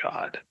act of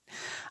God.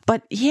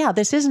 But yeah,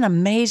 this is an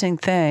amazing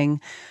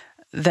thing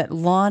that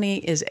Lonnie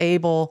is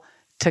able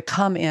to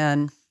come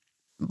in.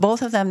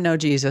 Both of them know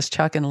Jesus,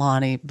 Chuck and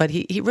Lonnie, but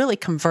he really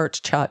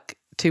converts Chuck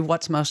to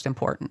what's most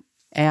important.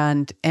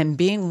 And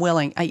being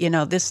willing,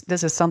 this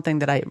is something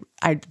that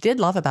I did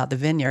love about the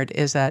Vineyard,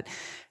 is that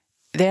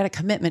they had a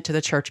commitment to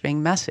the church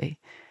being messy.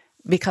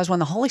 Because when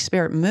the Holy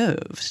Spirit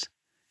moves,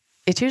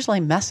 it's usually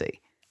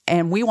messy.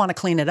 And we want to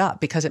clean it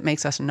up because it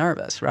makes us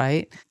nervous,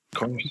 right? Of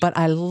course. But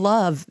I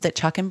love that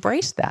Chuck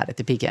embraced that at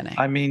the beginning.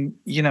 I mean,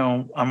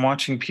 I'm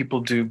watching people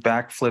do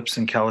backflips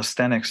and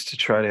calisthenics to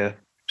try to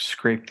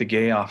scrape the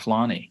gay off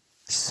Lonnie.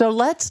 So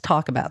let's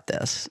talk about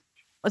this.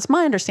 It's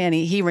my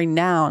understanding he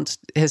renounced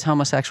his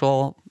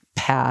homosexual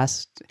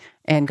past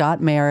and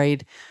got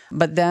married,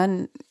 but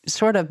then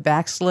sort of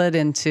backslid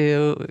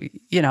into,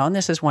 and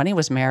this is when he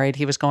was married,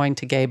 he was going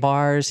to gay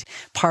bars,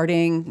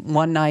 partying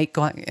one night,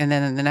 and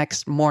then the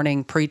next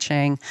morning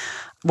preaching.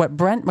 What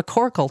Brent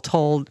McCorkle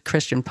told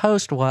Christian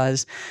Post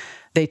was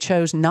they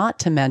chose not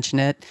to mention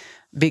it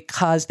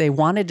because they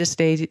wanted to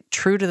stay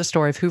true to the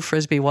story of who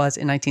Frisbee was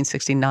in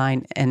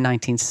 1969 and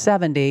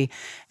 1970,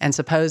 and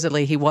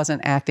supposedly he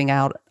wasn't acting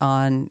out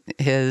on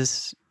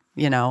his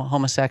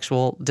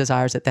homosexual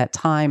desires at that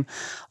time.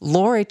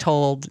 Laurie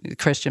told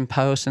Christian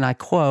Post, and I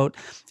quote,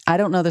 "I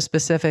don't know the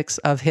specifics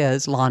of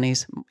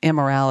Lonnie's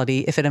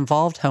immorality, if it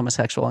involved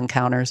homosexual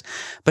encounters,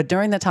 but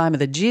during the time of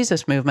the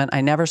Jesus movement,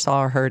 I never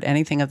saw or heard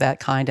anything of that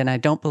kind, and I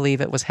don't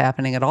believe it was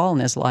happening at all in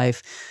his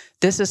life.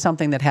 This is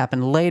something that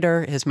happened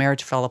later. His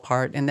marriage fell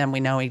apart, and then we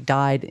know he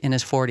died in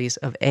his 40s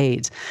of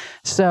AIDS."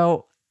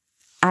 So,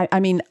 I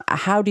mean,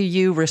 how do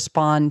you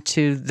respond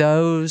to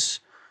those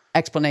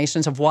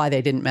explanations of why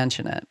they didn't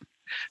mention it.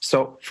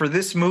 So for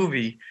this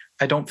movie,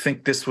 I don't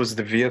think this was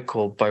the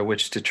vehicle by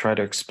which to try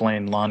to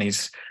explain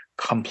Lonnie's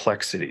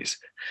complexities.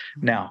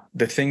 Now,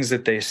 the things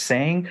that they're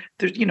saying,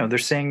 they're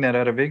saying that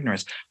out of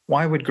ignorance.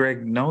 Why would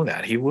Greg know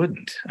that? He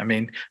wouldn't. I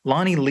mean,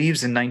 Lonnie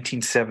leaves in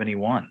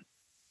 1971.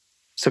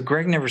 So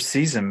Greg never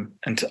sees him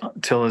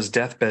until his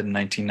deathbed in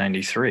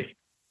 1993.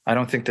 I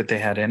don't think that they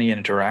had any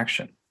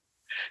interaction,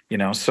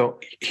 so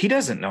he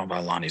doesn't know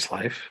about Lonnie's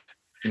life.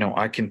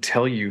 I can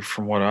tell you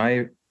from what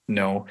I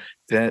know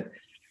that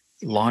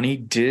Lonnie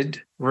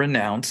did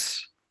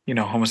renounce,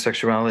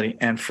 homosexuality,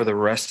 and for the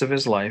rest of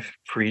his life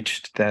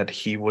preached that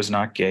he was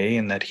not gay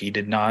and that he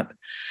did not,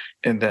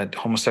 and that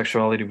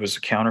homosexuality was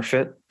a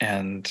counterfeit.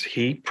 And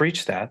he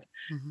preached that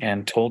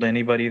and told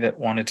anybody that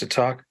wanted to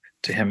talk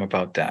to him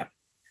about that.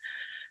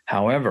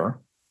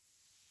 However,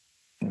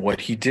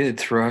 what he did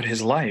throughout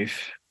his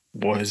life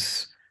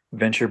was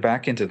venture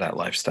back into that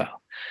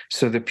lifestyle.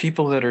 So the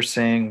people that are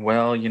saying,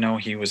 well,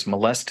 he was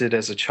molested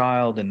as a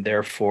child and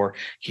therefore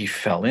he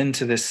fell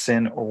into this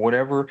sin, or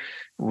whatever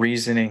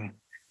reasoning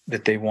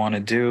that they want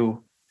to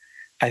do,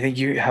 I think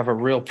you have a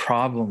real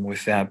problem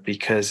with that,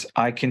 because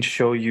I can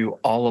show you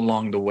all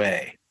along the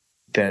way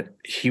that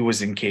he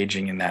was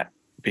engaging in that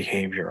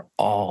behavior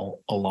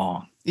all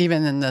along.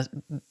 Even in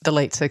the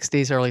late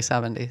 60s, early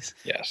 70s.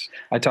 Yes.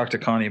 I talked to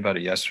Connie about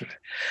it yesterday.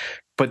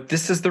 But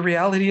this is the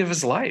reality of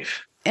his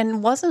life.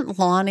 And wasn't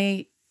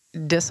Lonnie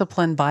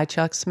disciplined by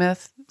Chuck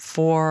Smith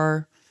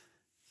for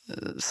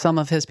some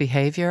of his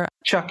behavior?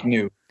 Chuck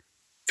knew,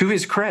 to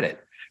his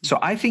credit. So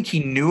I think he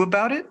knew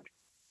about it.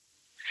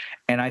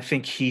 And I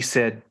think he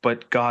said,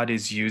 but God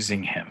is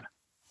using him.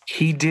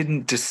 He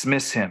didn't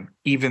dismiss him,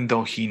 even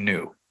though he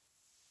knew.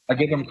 I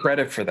give him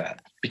credit for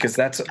that, because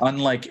that's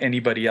unlike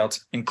anybody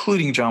else,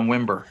 including John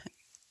Wimber,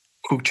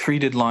 who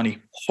treated Lonnie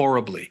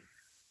horribly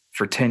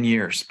for 10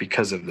 years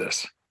because of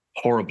this.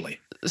 Horribly.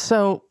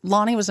 So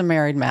Lonnie was a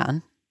married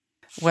man.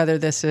 Whether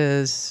this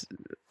is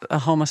a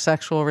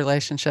homosexual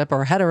relationship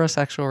or a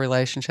heterosexual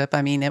relationship,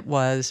 I mean, it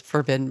was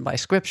forbidden by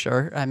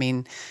Scripture,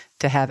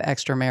 to have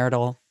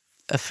extramarital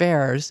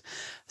affairs.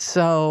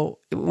 So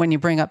when you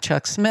bring up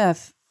Chuck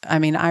Smith,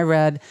 I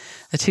read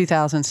a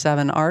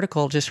 2007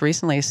 article just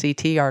recently, a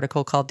CT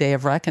article called Day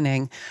of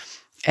Reckoning,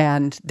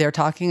 and they're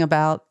talking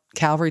about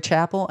Calvary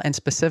Chapel and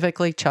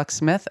specifically Chuck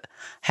Smith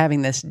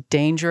having this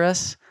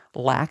dangerous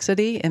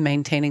laxity in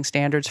maintaining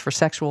standards for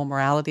sexual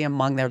morality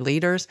among their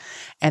leaders.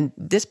 And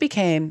this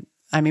became,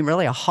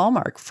 really a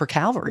hallmark for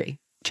Calvary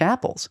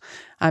chapels.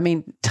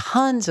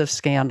 Tons of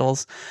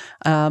scandals.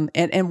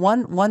 And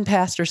one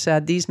pastor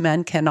said, these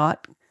men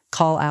cannot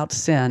call out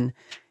sin.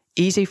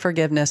 Easy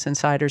forgiveness,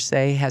 insiders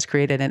say, has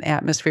created an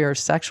atmosphere of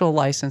sexual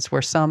license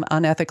where some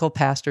unethical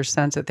pastors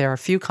sense that there are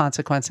few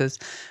consequences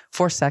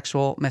for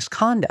sexual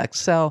misconduct.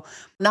 So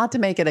not to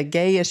make it a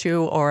gay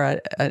issue or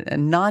a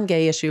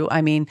non-gay issue,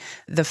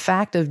 the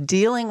fact of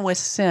dealing with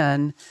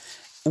sin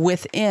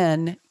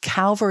within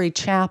Calvary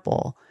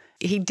Chapel,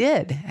 he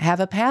did have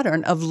a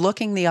pattern of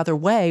looking the other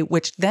way,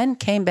 which then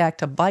came back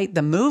to bite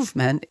the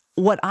movement.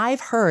 What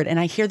I've heard, and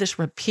I hear this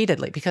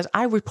repeatedly because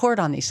I report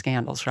on these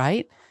scandals,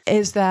 right,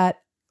 is that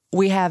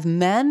we have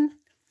men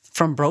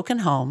from broken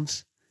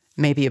homes,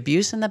 maybe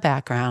abuse in the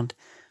background,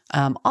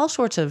 all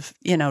sorts of,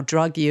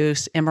 drug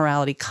use,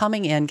 immorality,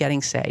 coming in,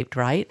 getting saved,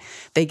 right?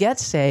 They get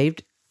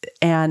saved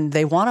and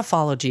they want to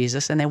follow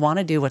Jesus and they want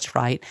to do what's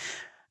right.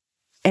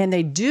 And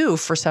they do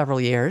for several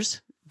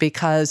years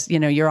because,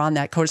 you're on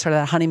that sort of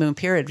that honeymoon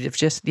period of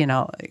just,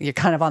 you're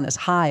kind of on this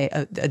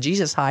high, a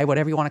Jesus high,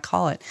 whatever you want to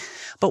call it.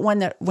 But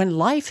when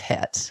life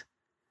hits,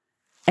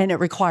 and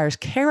it requires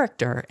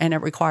character, and it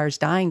requires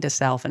dying to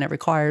self, and it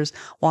requires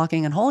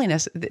walking in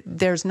holiness,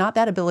 there's not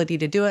that ability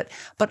to do it.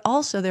 But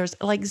also there's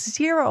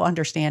zero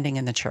understanding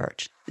in the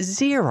church,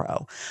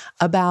 zero,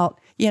 about,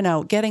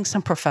 getting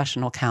some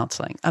professional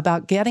counseling,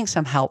 about getting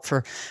some help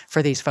for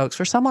these folks.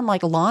 For someone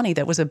like Lonnie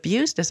that was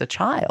abused as a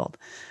child,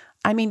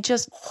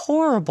 just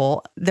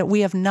horrible that we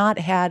have not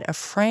had a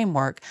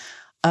framework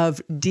of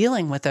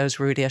dealing with those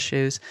root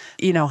issues.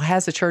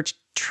 Has the church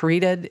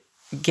treated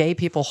gay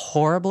people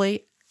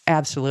horribly?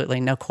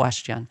 Absolutely, no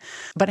question.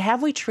 But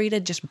have we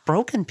treated just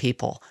broken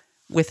people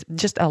with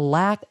just a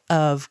lack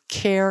of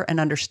care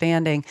and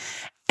understanding?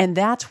 And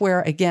that's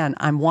where, again,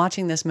 I'm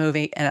watching this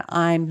movie and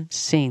I'm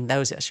seeing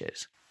those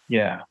issues.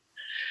 Yeah.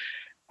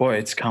 Boy,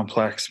 it's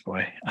complex,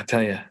 boy. I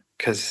tell you,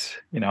 because,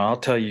 I'll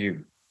tell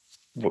you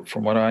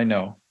from what I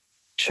know,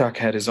 Chuck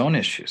had his own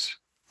issues.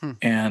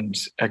 And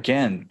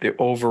again, the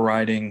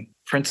overriding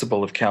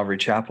principle of Calvary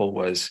Chapel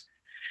was,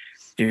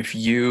 if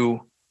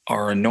you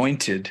are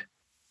anointed,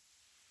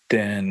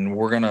 then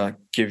we're going to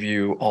give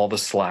you all the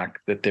slack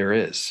that there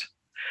is.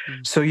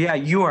 So yeah,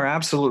 you are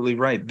absolutely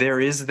right. There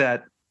is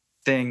that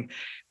thing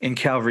in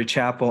Calvary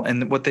Chapel.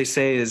 And what they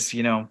say is,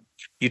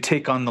 you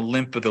take on the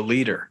limp of the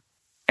leader.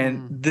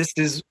 And this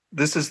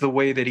is the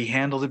way that he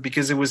handled it,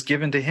 because it was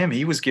given to him.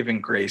 He was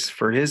given grace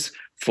for his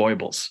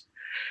foibles.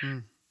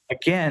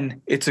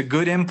 Again, it's a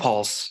good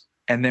impulse.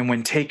 And then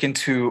when taken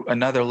to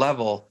another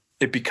level,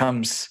 it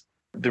becomes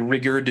the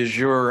rigueur du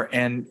jour,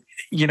 and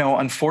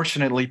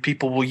unfortunately,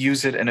 people will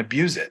use it and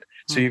abuse it.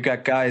 So you've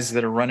got guys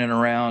that are running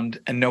around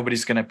and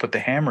nobody's going to put the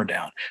hammer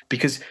down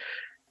because,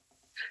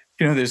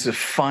 there's a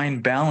fine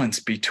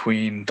balance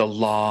between the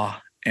law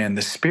and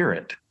the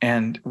spirit.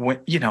 And when,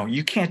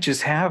 you can't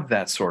just have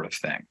that sort of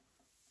thing.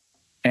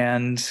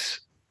 And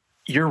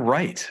you're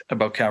right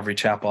about Calvary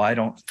Chapel. I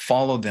don't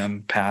follow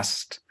them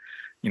past,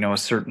 a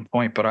certain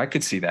point, but I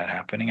could see that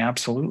happening.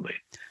 Absolutely.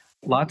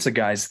 Lots of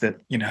guys that,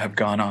 have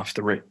gone off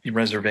the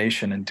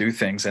reservation and do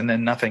things, and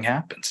then nothing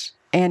happens.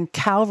 And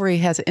Calvary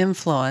has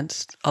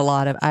influenced a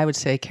lot of, I would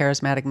say,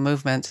 charismatic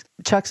movements.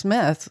 Chuck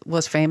Smith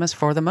was famous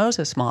for the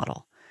Moses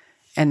model.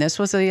 And this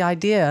was the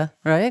idea,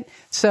 right?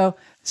 So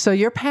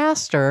your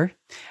pastor,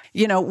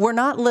 we're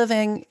not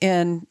living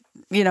in,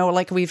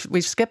 like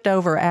we've skipped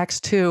over Acts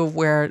 2,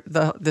 where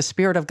the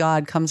Spirit of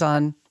God comes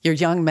on your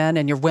young men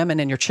and your women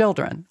and your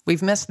children.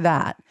 We've missed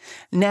that.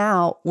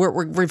 Now we're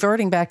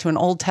reverting back to an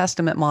Old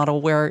Testament model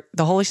where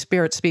the Holy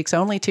Spirit speaks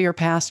only to your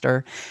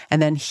pastor,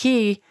 and then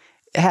he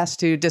has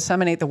to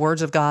disseminate the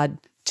words of God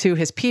to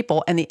his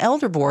people. And the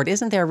elder board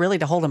isn't there really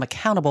to hold him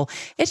accountable.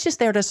 It's just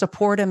there to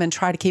support him and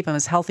try to keep him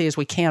as healthy as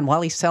we can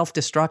while he's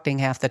self-destructing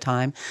half the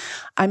time.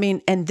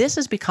 And this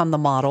has become the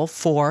model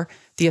for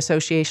the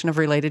Association of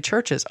Related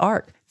Churches,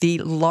 ARC,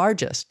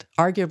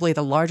 arguably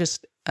the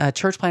largest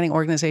church planting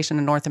organization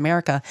in North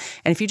America.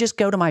 And if you just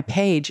go to my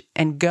page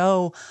and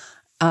go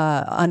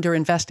under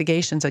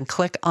investigations and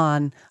click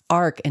on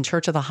ARC and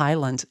Church of the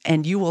Highlands,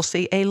 and you will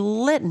see a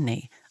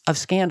litany of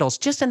scandals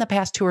just in the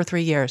past 2 or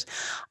 3 years.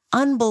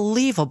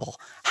 Unbelievable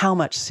how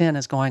much sin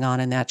is going on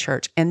in that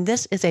church. And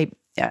this is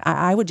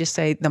I would just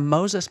say the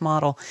Moses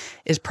model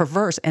is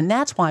perverse. And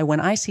that's why when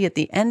I see at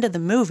the end of the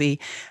movie,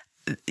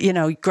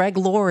 Greg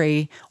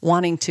Laurie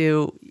wanting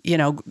to,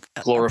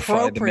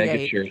 glorify the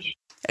megachurch.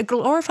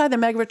 Glorify the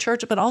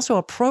megachurch, but also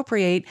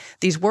appropriate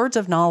these words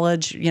of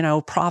knowledge,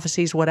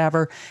 prophecies,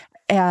 whatever,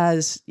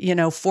 as,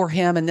 for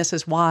him, and this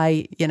is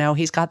why,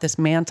 he's got this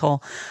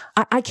mantle.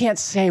 I can't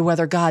say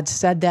whether God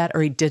said that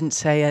or he didn't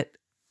say it,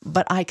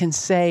 but I can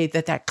say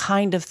that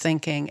kind of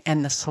thinking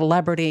and the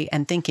celebrity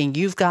and thinking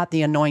you've got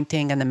the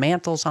anointing and the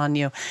mantles on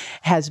you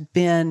has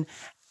been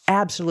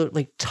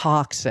absolutely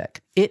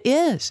toxic. It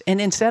is.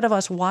 And instead of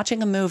us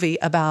watching a movie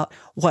about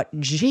what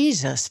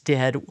Jesus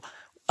did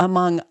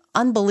among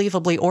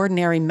unbelievably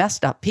ordinary,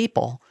 messed up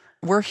people,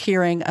 we're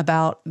hearing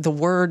about the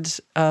words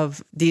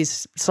of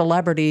these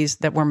celebrities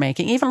that we're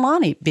making, even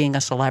Lonnie being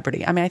a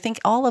celebrity. I think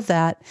all of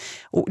that,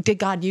 did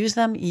God use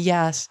them?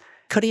 Yes.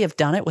 Could he have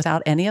done it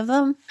without any of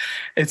them?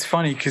 It's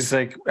funny because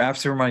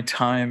after my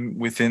time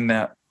within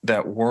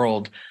that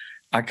world,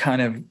 I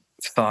kind of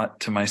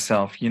thought to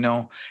myself,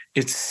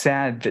 it's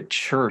sad that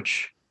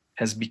church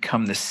has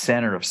become the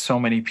center of so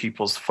many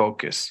people's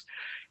focus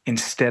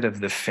instead of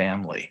the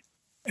family.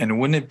 And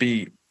wouldn't it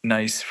be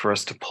nice for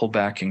us to pull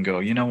back and go,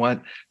 you know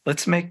what,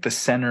 let's make the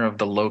center of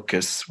the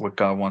locus what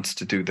God wants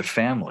to do, the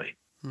family,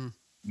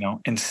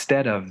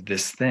 instead of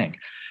this thing.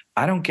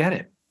 I don't get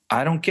it.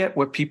 I don't get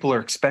what people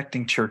are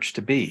expecting church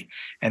to be.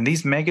 And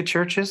these mega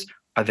churches,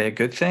 are they a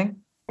good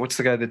thing? What's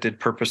the guy that did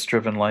Purpose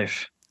Driven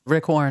Life?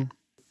 Rick Warren.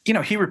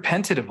 He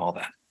repented of all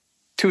that.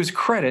 To his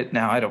credit,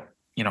 now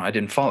I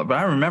didn't follow it, but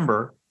I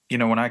remember,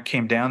 when I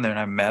came down there and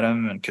I met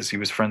him, and because he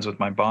was friends with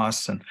my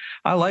boss and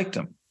I liked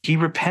him. He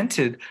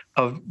repented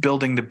of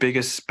building the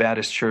biggest,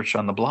 baddest church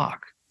on the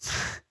block.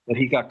 But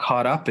he got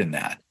caught up in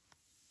that.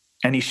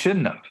 And he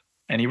shouldn't have.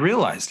 And he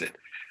realized it.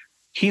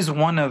 He's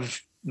one of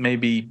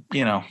maybe,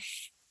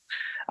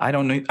 I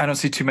don't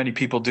see too many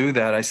people do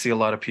that. I see a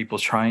lot of people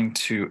trying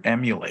to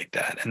emulate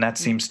that. And that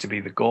seems to be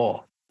the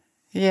goal.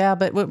 Yeah,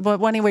 but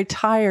when he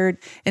retired,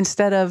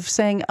 instead of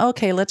saying,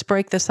 okay, let's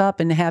break this up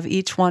and have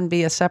each one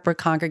be a separate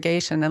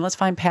congregation and let's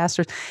find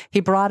pastors,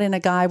 he brought in a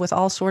guy with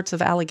all sorts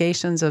of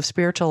allegations of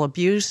spiritual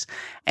abuse.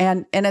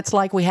 And it's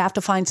like we have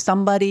to find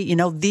somebody,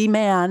 the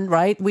man,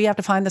 right? We have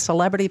to find the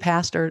celebrity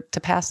pastor to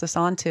pass this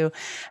on to.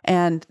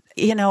 And,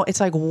 it's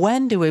like,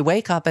 when do we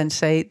wake up and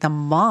say the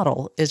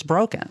model is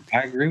broken?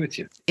 I agree with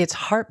you. It's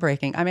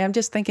heartbreaking. I'm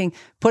just thinking,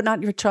 put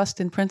not your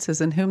trust in princes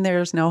in whom there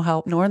is no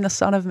help, nor in the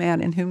Son of Man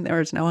in whom there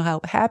is no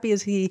help. Happy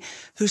is he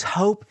whose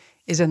hope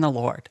is in the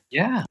Lord.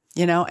 Yeah.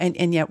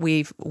 And yet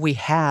we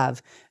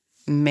have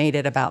made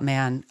it about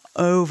man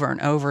over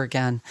and over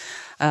again.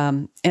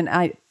 And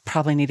I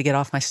probably need to get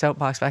off my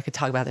soapbox, but I could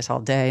talk about this all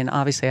day. And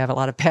obviously I have a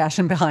lot of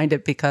passion behind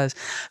it because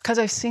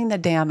I've seen the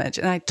damage,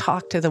 and I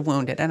talk to the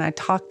wounded, and I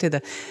talk to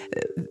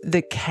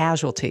the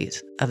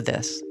casualties of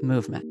this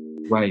movement.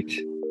 Right.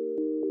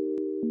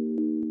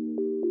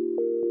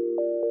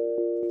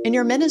 In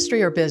your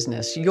ministry or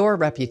business, your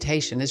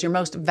reputation is your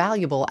most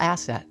valuable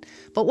asset.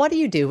 But what do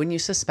you do when you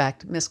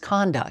suspect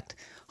misconduct?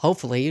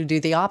 Hopefully, you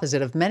do the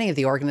opposite of many of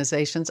the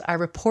organizations I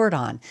report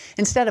on.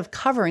 Instead of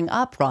covering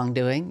up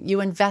wrongdoing, you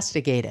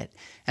investigate it.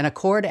 And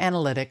Accord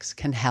Analytics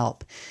can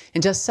help.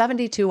 In just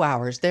 72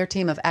 hours, their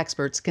team of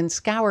experts can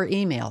scour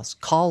emails,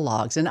 call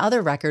logs, and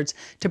other records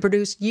to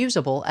produce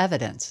usable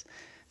evidence.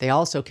 They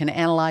also can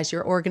analyze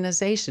your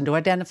organization to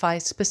identify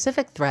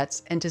specific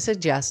threats and to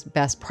suggest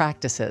best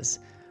practices.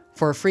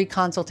 For a free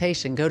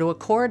consultation, go to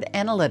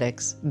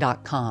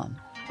accordanalytics.com.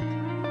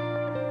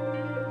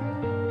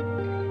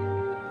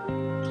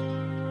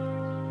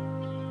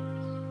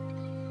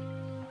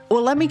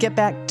 Well, let me get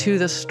back to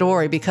the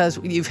story, because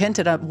you've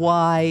hinted at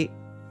why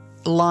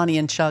Lonnie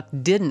and Chuck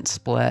didn't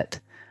split.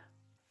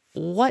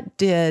 What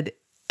did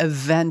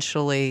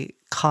eventually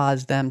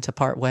cause them to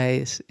part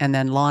ways, and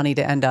then Lonnie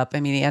to end up,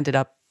 he ended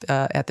up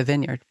at the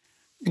Vineyard?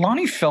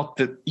 Lonnie felt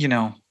that,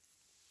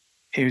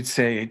 he would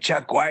say,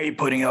 Chuck, why are you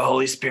putting the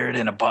Holy Spirit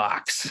in a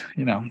box?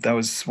 That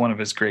was one of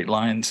his great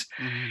lines.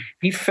 Mm-hmm.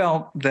 He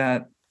felt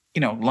that,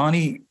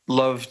 Lonnie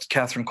loved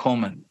Catherine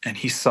Coleman, and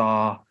he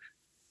saw,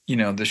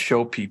 the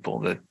show people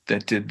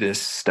that did this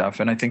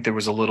stuff. And I think there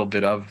was a little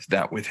bit of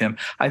that with him.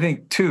 I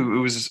think, too,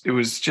 it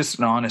was just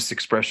an honest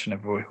expression of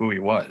who he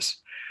was.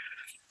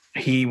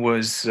 He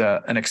was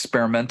an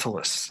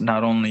experimentalist,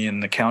 not only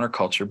in the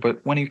counterculture, but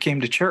when he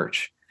came to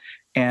church.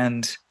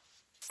 And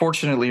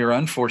fortunately or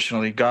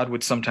unfortunately, God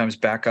would sometimes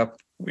back up,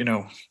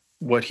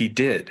 what he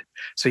did.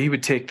 So he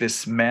would take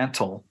this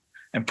mantle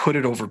and put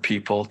it over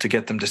people to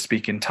get them to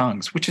speak in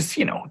tongues, which is,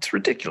 it's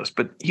ridiculous.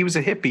 But he was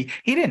a hippie.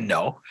 He didn't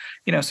know,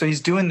 so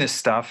he's doing this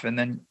stuff.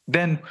 And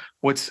then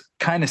what's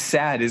kind of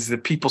sad is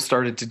that people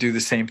started to do the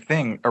same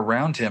thing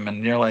around him.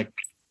 And you're like,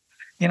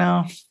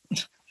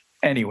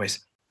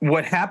 anyways,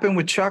 what happened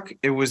with Chuck,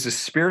 it was a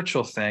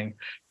spiritual thing.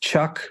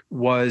 Chuck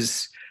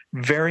was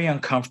very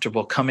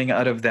uncomfortable coming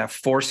out of that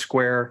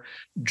Foursquare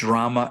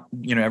drama.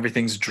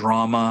 Everything's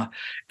drama,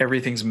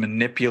 everything's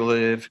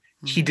manipulative.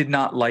 Mm-hmm. He did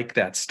not like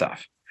that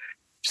stuff.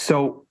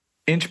 So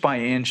inch by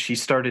inch, he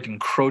started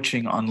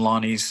encroaching on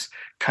Lonnie's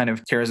kind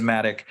of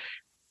charismatic,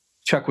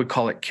 Chuck would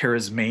call it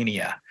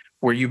charismania,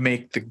 where you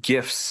make the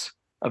gifts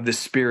of the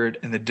Spirit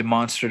and the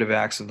demonstrative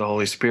acts of the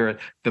Holy Spirit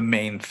the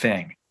main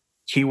thing.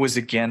 He was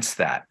against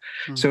that.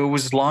 Mm-hmm. So it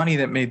was Lonnie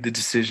that made the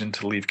decision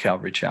to leave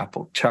Calvary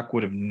Chapel. Chuck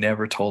would have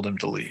never told him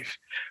to leave.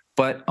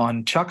 But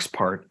on Chuck's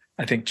part,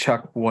 I think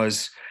Chuck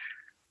was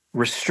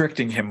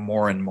restricting him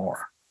more and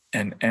more.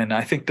 And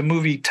I think the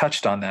movie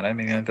touched on that.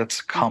 That's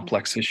a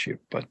complex issue,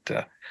 but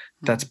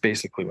that's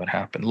basically what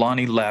happened.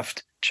 Lonnie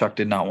left. Chuck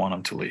did not want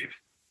him to leave.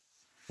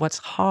 What's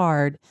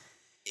hard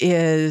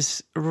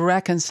is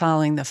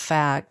reconciling the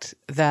fact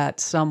that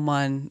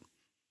someone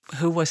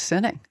who was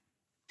sinning,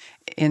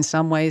 in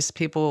some ways,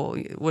 people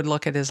would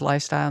look at his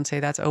lifestyle and say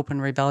that's open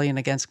rebellion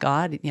against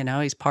God.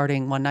 He's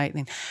partying one night,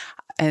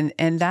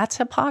 and that's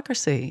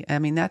hypocrisy.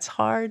 That's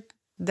hard.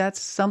 That's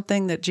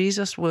something that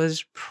Jesus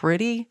was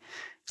pretty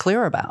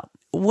clear about.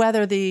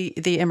 Whether the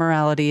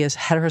immorality is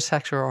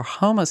heterosexual or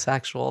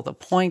homosexual, the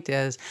point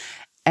is,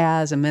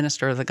 as a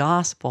minister of the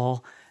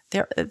gospel,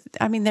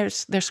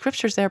 there's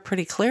scriptures there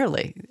pretty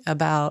clearly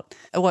about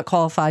what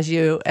qualifies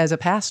you as a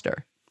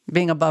pastor,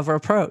 being above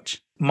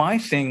reproach. My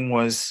thing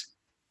was,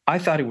 I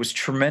thought it was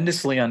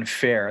tremendously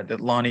unfair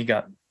that Lonnie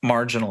got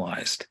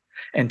marginalized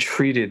and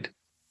treated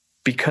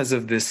because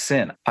of this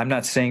sin. I'm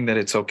not saying that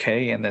it's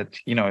okay and that,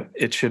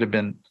 it should have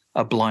been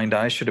a blind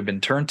eye should have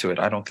been turned to it.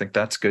 I don't think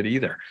that's good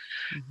either.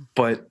 Mm-hmm.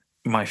 But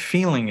my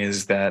feeling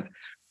is that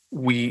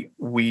we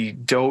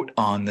dote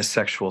on the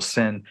sexual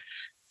sin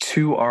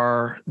to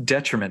our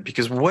detriment,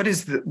 because what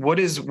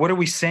are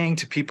we saying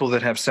to people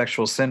that have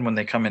sexual sin when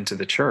they come into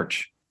the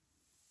church?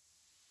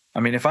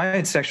 If I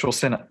had sexual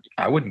sin,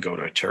 I wouldn't go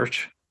to a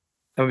church.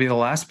 That would be the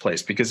last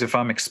place, because if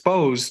I'm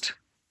exposed,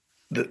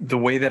 the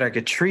way that I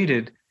get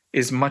treated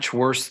is much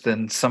worse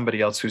than somebody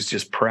else who's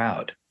just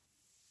proud.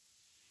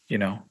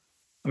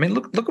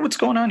 Look at what's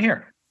going on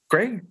here.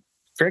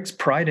 Greg's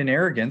pride and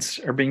arrogance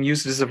are being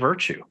used as a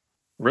virtue,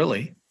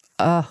 really.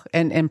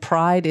 And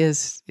pride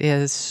is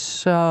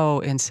so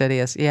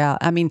insidious. Yeah,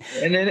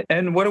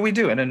 And what do we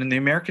do? And in the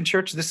American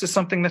church, this is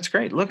something that's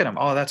great. Look at them.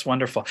 Oh, that's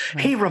wonderful.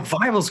 Right. Hey,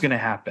 revival's going to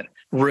happen.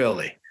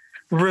 Really,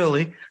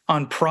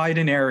 on pride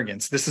and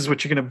arrogance. This is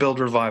what you're going to build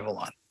revival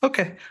on.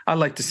 Okay, I'd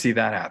like to see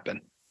that happen.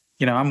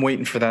 I'm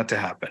waiting for that to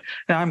happen.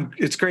 Now,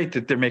 it's great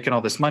that they're making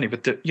all this money,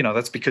 but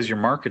that's because you're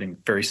marketing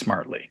very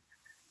smartly.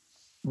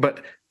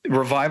 But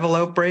revival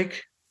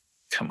outbreak,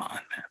 come on,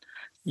 man.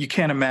 You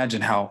can't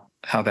imagine how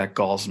that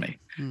galls me.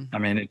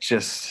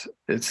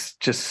 It's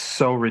just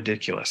so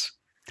ridiculous.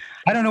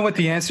 I don't know what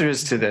the answer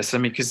is to this.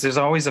 Because there's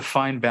always a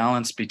fine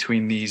balance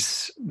between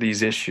these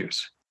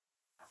issues.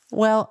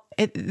 Well,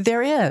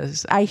 there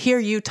is. I hear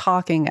you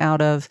talking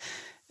out of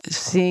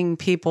seeing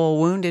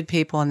wounded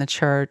people in the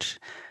church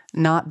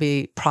not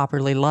be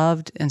properly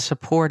loved and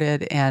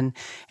supported, and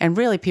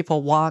really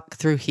people walk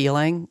through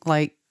healing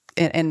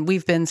and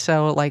we've been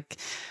so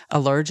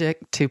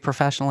allergic to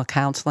professional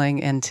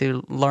counseling and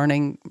to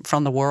learning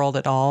from the world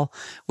at all,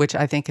 which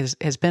I think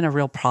has been a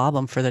real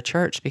problem for the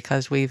church,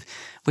 because we've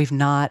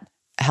not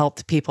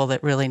helped people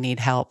that really need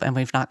help, and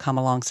we've not come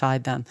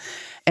alongside them.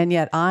 And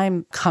yet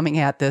I'm coming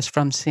at this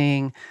from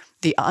seeing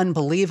the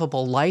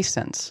unbelievable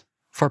license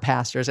for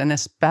pastors, and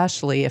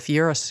especially if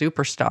you're a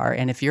superstar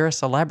and if you're a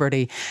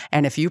celebrity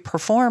and if you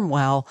perform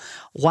well,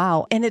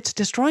 wow. And it's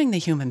destroying the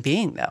human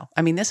being, though.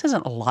 I mean, this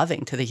isn't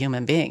loving to the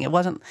human being. It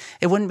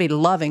wouldn't be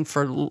loving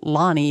for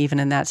Lonnie, even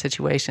in that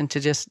situation,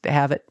 to just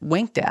have it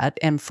winked at,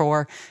 and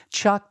for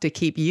Chuck to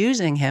keep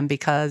using him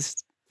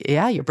because,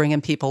 yeah, you're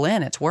bringing people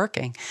in, it's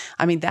working.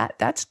 I mean,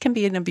 that can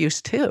be an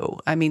abuse too.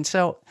 I mean,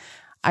 so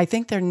I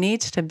think there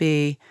needs to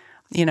be,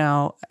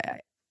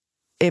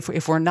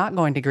 if we're not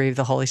going to grieve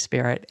the Holy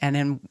Spirit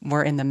and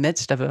we're in the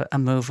midst of a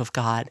move of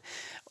God,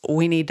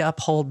 we need to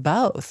uphold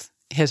both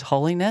His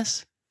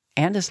holiness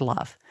and His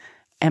love.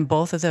 And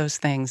both of those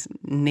things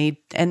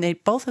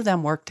both of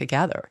them work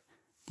together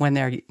when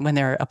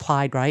they're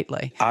applied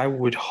rightly. I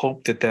would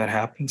hope that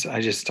happens. I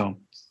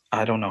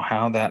don't know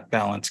how that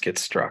balance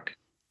gets struck.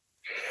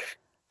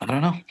 I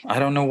don't know. I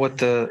don't know what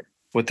the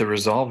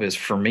resolve is.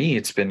 For me,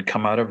 it's been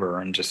come out of her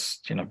and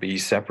just, be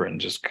separate and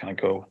just kind of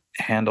go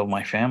handle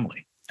my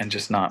family and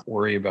just not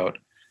worry about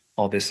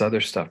all this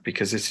other stuff,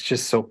 because it's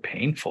just so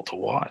painful to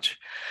watch.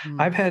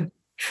 I've had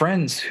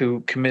friends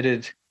who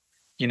committed,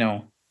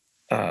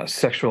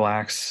 sexual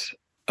acts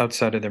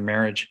outside of their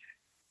marriage,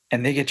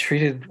 and they get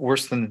treated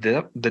worse than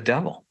the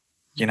devil.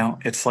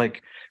 It's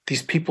like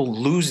these people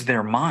lose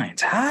their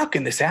minds. How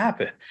can this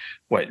happen?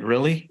 What,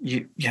 really?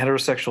 You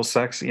heterosexual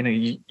sex,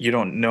 you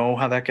don't know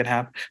how that could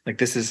happen? Like,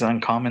 this is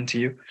uncommon to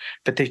you?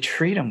 But they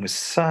treat them with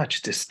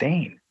such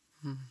disdain.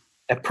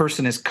 That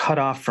person is cut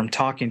off from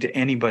talking to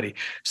anybody.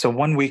 So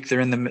one week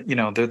they're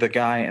they're the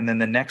guy, and then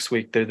the next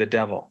week they're the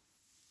devil.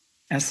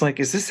 And it's like,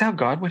 is this how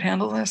God would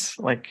handle this?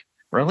 Like,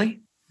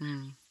 really?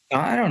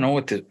 I don't know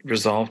what the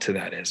resolve to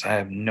that is. I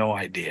have no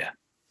idea.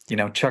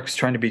 Chuck's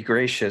trying to be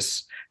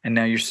gracious, and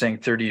now you're saying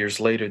 30 years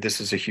later,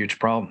 this is a huge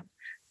problem.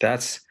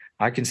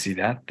 I can see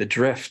that. The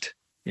drift,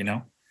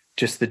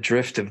 just the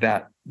drift of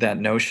that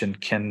notion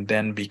can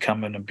then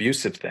become an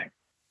abusive thing.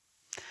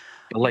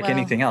 Like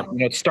anything else,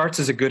 it starts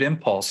as a good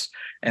impulse,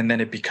 and then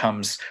it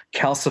becomes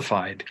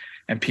calcified,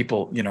 and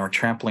people, are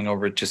trampling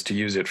over it just to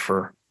use it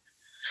for,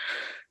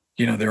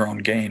 their own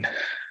gain.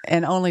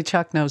 And only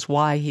Chuck knows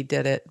why he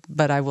did it.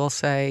 But I will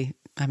say,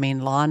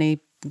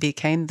 Lonnie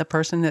became the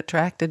person that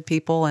attracted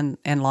people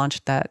and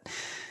launched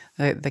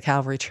the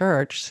Calvary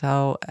Church.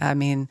 So,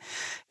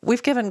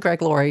 we've given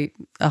Greg Laurie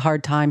a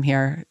hard time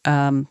here,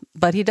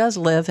 but he does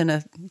live in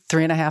a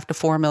 $3.5 to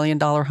 $4 million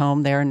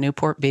home there in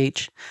Newport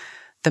Beach.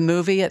 The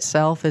movie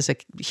itself is a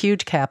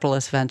huge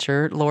capitalist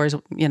venture. Laurie's,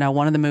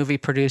 one of the movie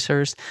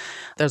producers.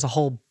 There's a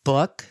whole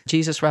book,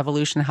 Jesus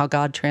Revolution: How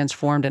God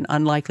Transformed an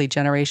Unlikely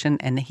Generation,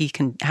 and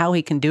how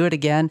he can do it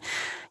again.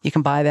 You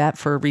can buy that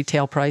for a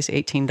retail price,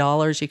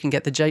 $18. You can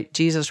get the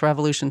Jesus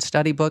Revolution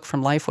study book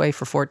from Lifeway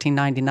for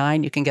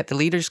 $14.99. You can get the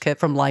Leaders Kit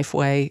from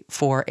Lifeway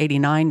for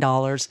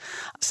 $89.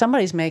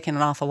 Somebody's making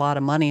an awful lot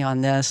of money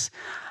on this.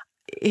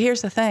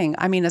 Here's the thing.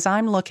 As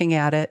I'm looking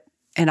at it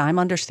and I'm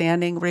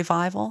understanding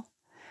revival,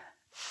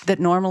 that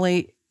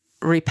normally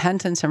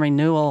repentance and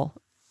renewal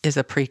is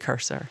a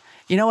precursor.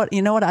 You know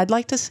what I'd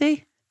like to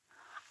see?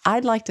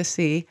 I'd like to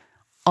see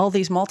all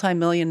these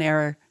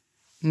multimillionaire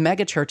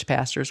megachurch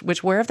pastors,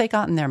 where have they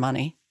gotten their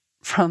money?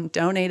 From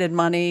donated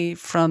money,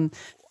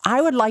 I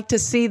would like to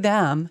see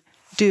them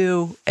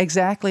do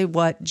exactly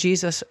what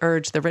Jesus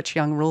urged the rich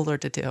young ruler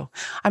to do.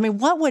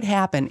 What would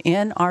happen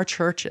in our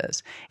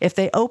churches if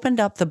they opened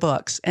up the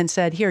books and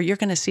said, here, you're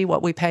going to see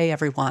what we pay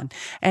everyone.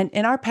 And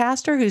our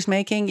pastor who's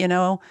making,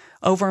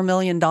 over $1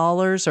 million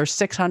or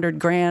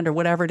 $600,000 or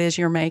whatever it is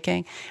you're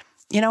making,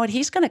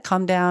 he's going to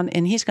come down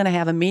and he's going to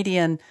have a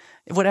median,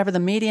 whatever the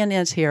median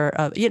is here,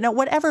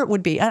 whatever it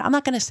would be. I'm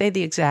not going to say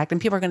the exact,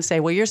 and people are going to say,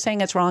 well, you're saying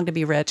it's wrong to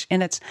be rich.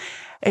 And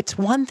it's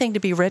one thing to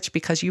be rich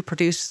because you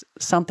produce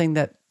something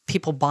that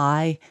people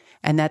buy,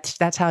 and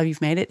that's how you've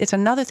made it. It's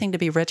another thing to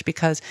be rich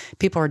because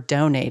people are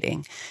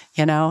donating,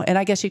 and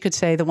I guess you could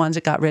say the ones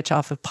that got rich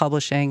off of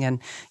publishing and,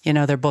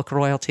 their book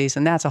royalties,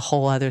 and that's a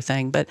whole other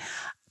thing. But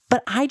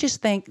I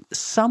just think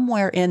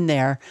somewhere in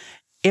there,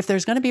 if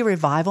there's going to be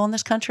revival in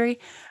this country,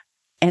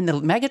 and the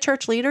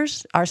megachurch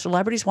leaders, our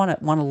celebrities want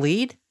to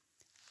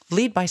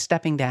lead by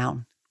stepping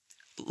down,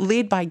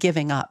 lead by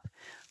giving up.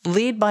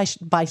 Lead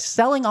by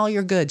selling all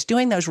your goods,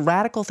 doing those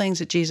radical things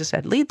that Jesus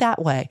said, lead that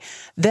way.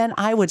 Then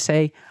I would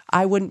say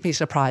I wouldn't be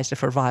surprised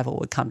if revival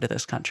would come to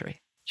this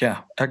country. Yeah,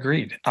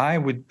 agreed. I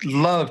would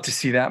love to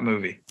see that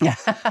movie.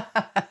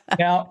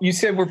 Now, you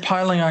said we're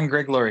piling on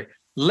Greg Laurie.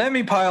 Let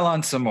me pile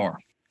on some more.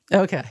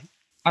 Okay.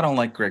 I don't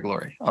like Greg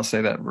Laurie. I'll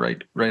say that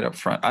right up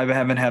front. I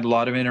haven't had a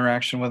lot of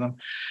interaction with him.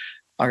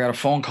 I got a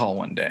phone call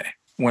one day.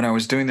 When I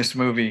was doing this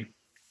movie,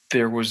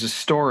 there was a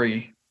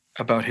story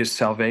about his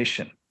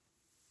salvation.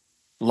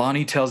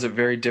 Lonnie tells it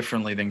very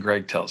differently than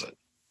Greg tells it.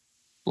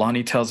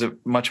 Lonnie tells it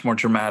much more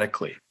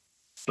dramatically.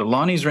 The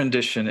Lonnie's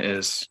rendition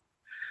is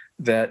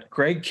that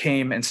Greg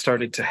came and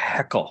started to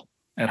heckle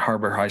at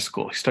Harbor High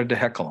School. He started to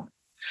heckle him.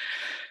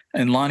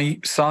 And Lonnie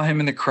saw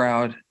him in the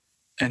crowd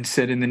and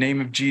said, in the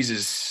name of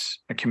Jesus,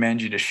 I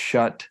command you to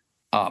shut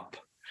up.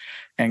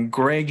 And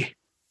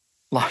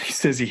Lonnie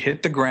says he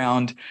hit the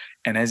ground,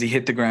 and as he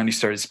hit the ground, he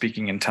started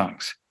speaking in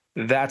tongues.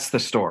 That's the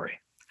story.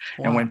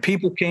 And Wow. when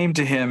people came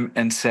to him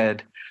and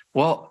said,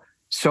 well,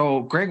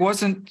 so Greg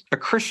wasn't a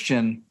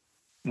Christian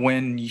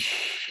when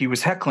he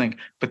was heckling,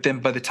 but then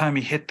by the time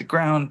he hit the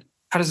ground,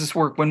 how does this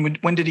work?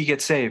 When did he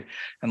get saved?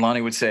 And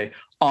Lonnie would say,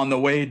 on the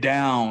way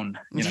down.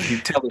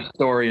 He'd tell the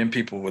story and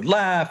people would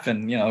laugh.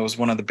 And, it was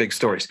one of the big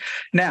stories.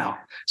 Now,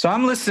 so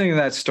I'm listening to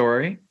that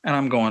story and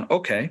I'm going,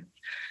 okay.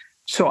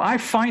 So I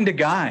find a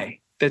guy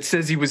that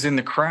says he was in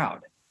the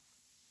crowd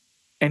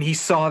and he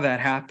saw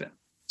that happen.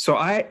 So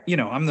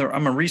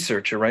I'm a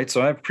researcher, right?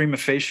 So I have prima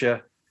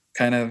facie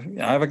I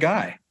have a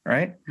guy,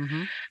 right?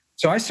 Mm-hmm.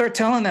 So I start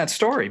telling that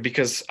story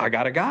because I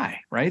got a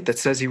guy, right, that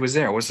says he was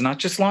there. It was not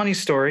just Lonnie's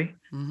story.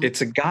 Mm-hmm.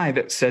 It's a guy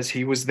that says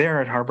he was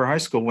there at Harbor High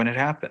School when it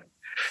happened.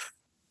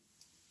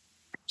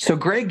 So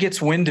Greg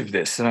gets wind of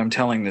this, and I'm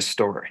telling this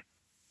story.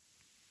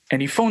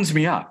 And he phones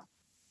me up,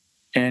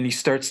 and he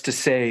starts to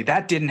say,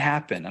 that didn't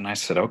happen. And I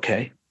said,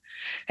 okay.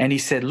 And he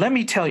said, let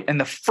me tell you. And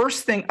the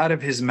first thing out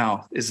of his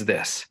mouth is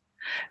this: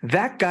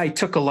 that guy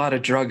took a lot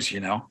of drugs,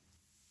 And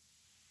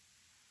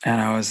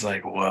I was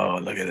like, whoa,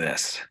 look at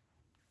this.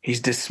 He's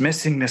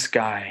dismissing this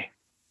guy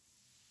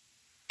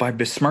by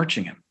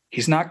besmirching him.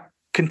 He's not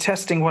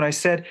contesting what I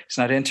said. He's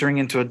not entering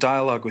into a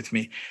dialogue with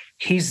me.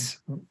 He's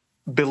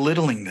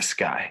belittling this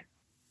guy.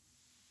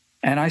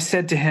 And I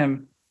said to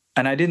him,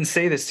 and I didn't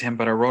say this to him,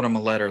 but I wrote him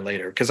a letter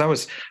later because I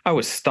was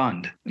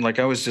stunned. Like,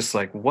 I was just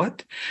like,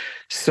 what?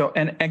 So,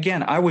 and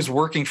again, I was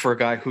working for a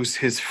guy who's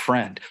his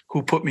friend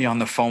who put me on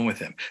the phone with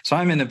him. So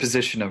I'm in a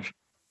position of,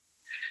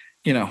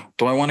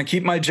 do I want to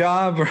keep my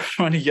job or do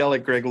I want to yell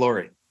at Greg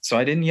Laurie? So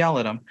I didn't yell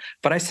at him,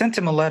 but I sent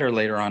him a letter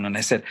later on and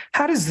I said,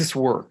 how does this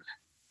work?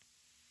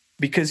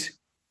 Because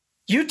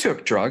you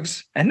took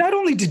drugs, and not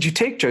only did you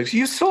take drugs,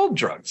 you sold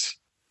drugs.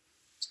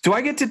 Do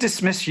I get to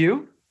dismiss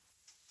you?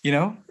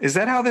 Is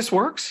that how this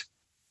works?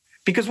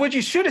 Because what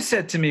you should have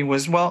said to me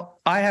was, well,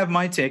 I have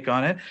my take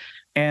on it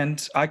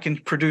and I can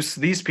produce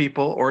these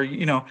people, or,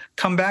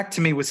 come back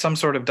to me with some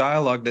sort of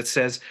dialogue that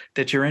says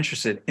that you're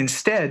interested.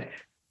 Instead,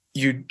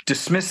 you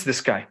dismiss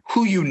this guy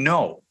who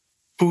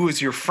who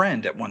was your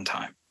friend at one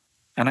time.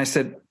 And I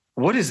said,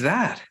 what is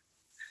that?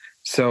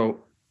 So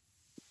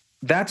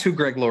that's who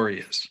Greg Laurie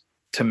is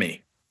to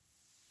me.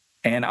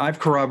 And I've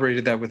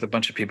corroborated that with a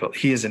bunch of people.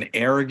 He is an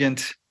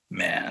arrogant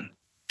man.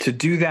 To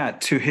do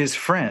that to his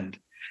friend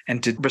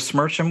and to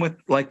besmirch him with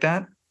like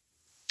that,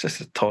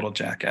 just a total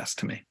jackass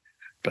to me.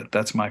 But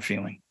that's my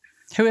feeling.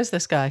 Who is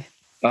this guy?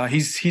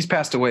 He's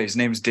passed away. His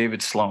name is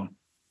David Sloan.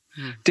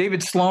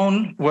 David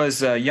Sloan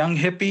was a young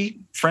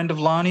hippie, friend of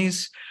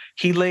Lonnie's.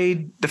 He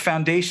laid the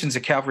foundations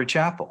at Calvary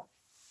Chapel.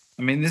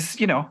 I mean,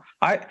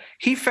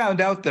 he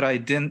found out that I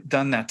didn't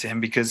done that to him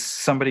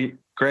because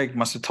Greg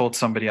must have told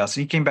somebody else.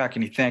 And he came back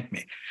and he thanked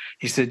me.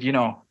 He said, you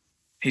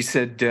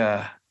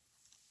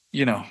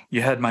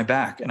had my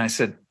back. And I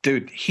said,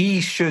 dude, he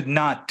should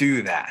not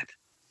do that.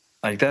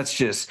 Like, that's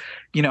just,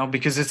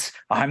 because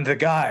I'm the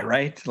guy,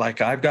 right?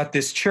 Like, I've got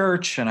this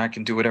church and I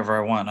can do whatever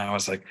I want. And I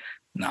was like,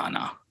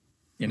 no.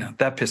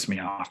 That pissed me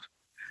off.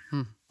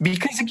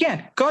 Because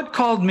again, God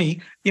called me,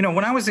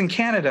 when I was in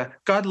Canada,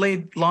 God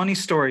laid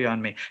Lonnie's story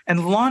on me.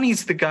 And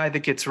Lonnie's the guy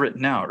that gets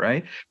written out,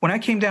 right? When I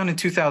came down in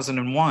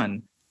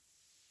 2001,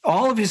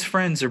 all of his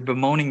friends are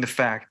bemoaning the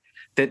fact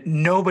that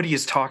nobody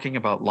is talking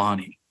about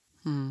Lonnie.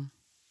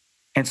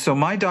 And so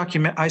my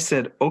document, I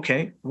said,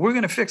 okay, we're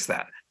going to fix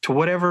that to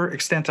whatever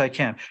extent I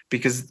can,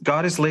 because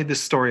God has laid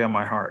this story on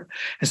my heart.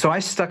 And so I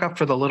stuck up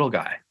for the little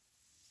guy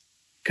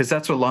because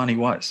that's what Lonnie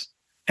was.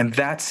 And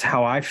that's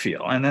how I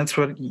feel. And that's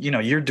what,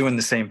 you're doing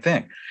the same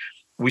thing.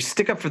 We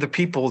stick up for the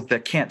people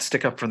that can't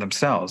stick up for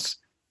themselves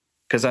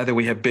because either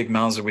we have big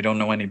mouths or we don't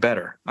know any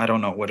better. I don't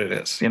know what it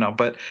is,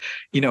 but,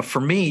 for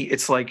me,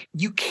 it's like,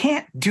 you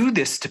can't do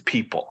this to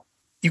people.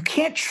 You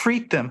can't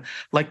treat them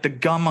like the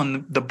gum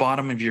on the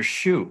bottom of your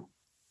shoe.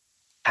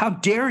 How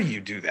dare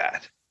you do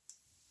that?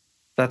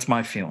 That's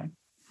my feeling.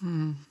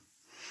 And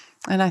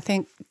I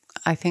think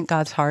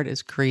God's heart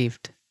is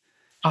grieved.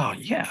 Oh,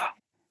 yeah.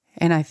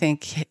 And I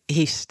think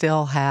he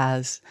still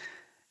has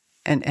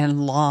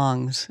and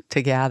longs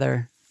to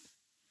gather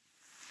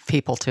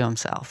people to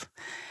himself.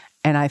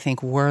 And I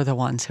think we're the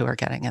ones who are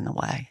getting in the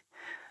way.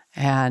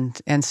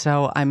 And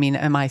so, I mean,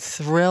 am I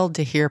thrilled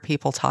to hear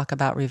people talk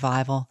about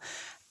revival?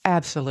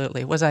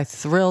 Absolutely. Was I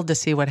thrilled to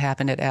see what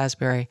happened at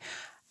Asbury?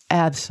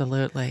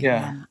 Absolutely.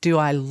 Yeah. Do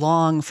I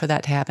long for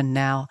that to happen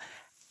now?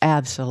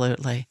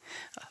 Absolutely.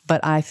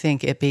 But I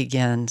think it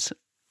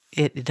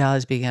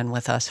does begin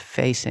with us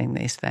facing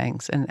these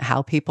things and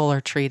how people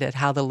are treated,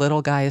 how the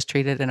little guy is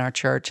treated in our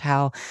church,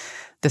 how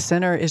the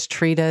sinner is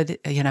treated,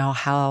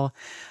 how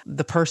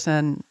the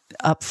person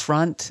up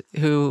front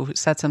who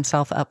sets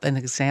himself up an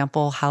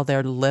example, how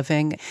they're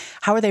living,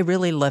 how are they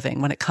really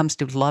living when it comes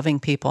to loving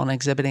people and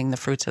exhibiting the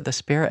fruits of the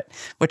Spirit,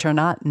 which are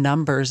not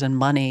numbers and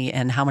money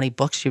and how many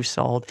books you've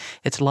sold.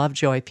 It's love,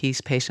 joy,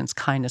 peace, patience,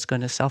 kindness,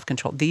 goodness,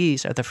 self-control.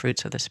 These are the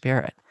fruits of the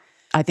Spirit.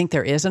 I think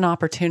there is an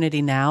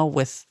opportunity now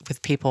with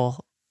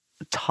people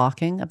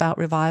talking about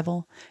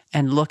revival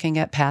and looking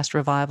at past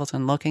revivals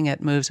and looking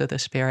at moves of the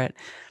Spirit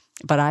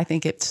But I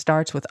think it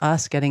starts with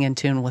us getting in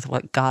tune with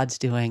what God's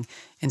doing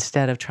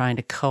instead of trying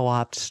to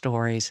co-opt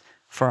stories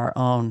for our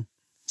own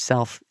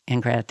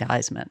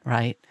self-aggrandizement,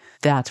 right?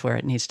 That's where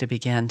it needs to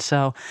begin.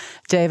 So,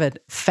 David,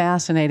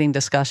 fascinating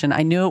discussion.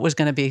 I knew it was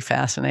going to be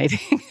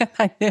fascinating.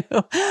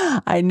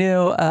 I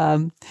knew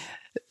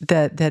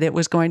that it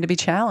was going to be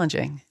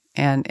challenging,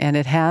 and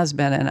it has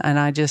been. And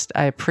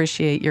I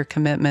appreciate your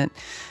commitment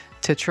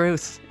to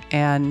truth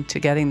and to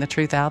getting the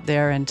truth out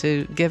there and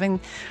to giving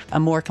a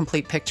more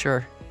complete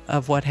picture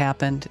of what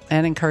happened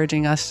and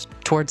encouraging us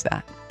towards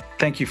that.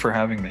 Thank you for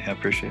having me. I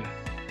appreciate it.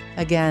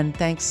 Again,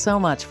 thanks so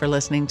much for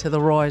listening to The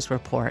Roys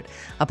Report,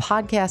 a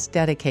podcast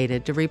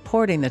dedicated to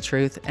reporting the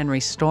truth and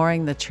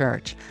restoring the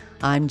church.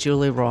 I'm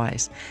Julie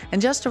Roys.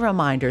 And just a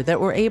reminder that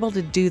we're able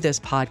to do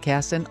this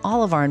podcast and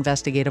all of our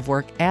investigative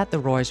work at The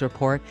Roys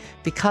Report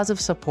because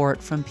of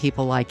support from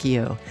people like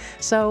you.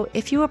 So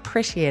if you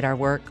appreciate our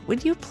work,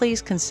 would you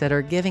please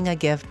consider giving a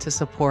gift to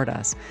support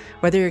us?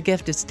 Whether your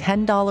gift is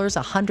 $10,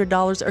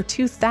 $100, or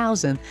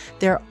 $2,000,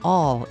 they're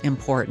all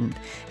important.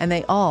 And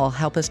they all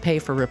help us pay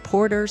for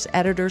reporters,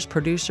 editors,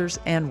 producers,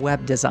 and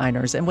web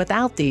designers. And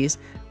without these,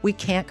 we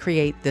can't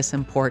create this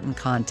important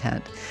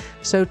content.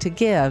 So to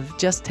give,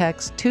 just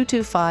text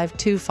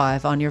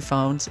 22525 on your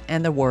phones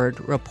and the word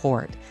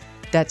report.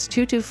 That's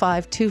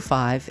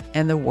 22525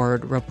 and the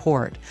word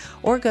report.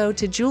 Or go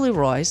to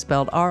julieroys,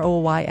 spelled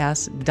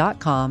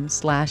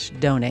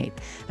ROYS.com/donate.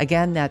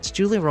 Again, that's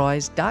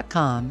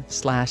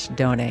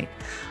julieroys.com/donate.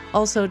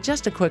 Also,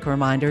 just a quick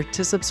reminder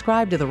to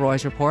subscribe to The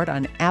Roys Report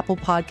on Apple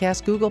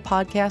Podcasts, Google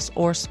Podcasts,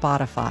 or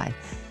Spotify.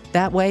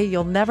 That way,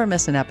 you'll never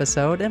miss an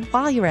episode. And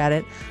while you're at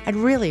it, I'd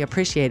really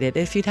appreciate it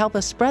if you'd help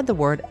us spread the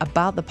word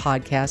about the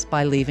podcast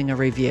by leaving a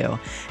review.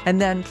 And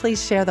then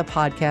please share the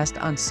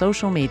podcast on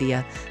social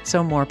media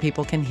so more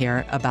people can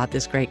hear about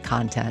this great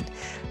content.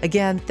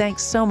 Again,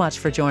 thanks so much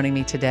for joining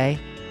me today.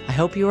 I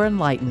hope you are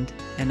enlightened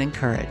and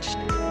encouraged.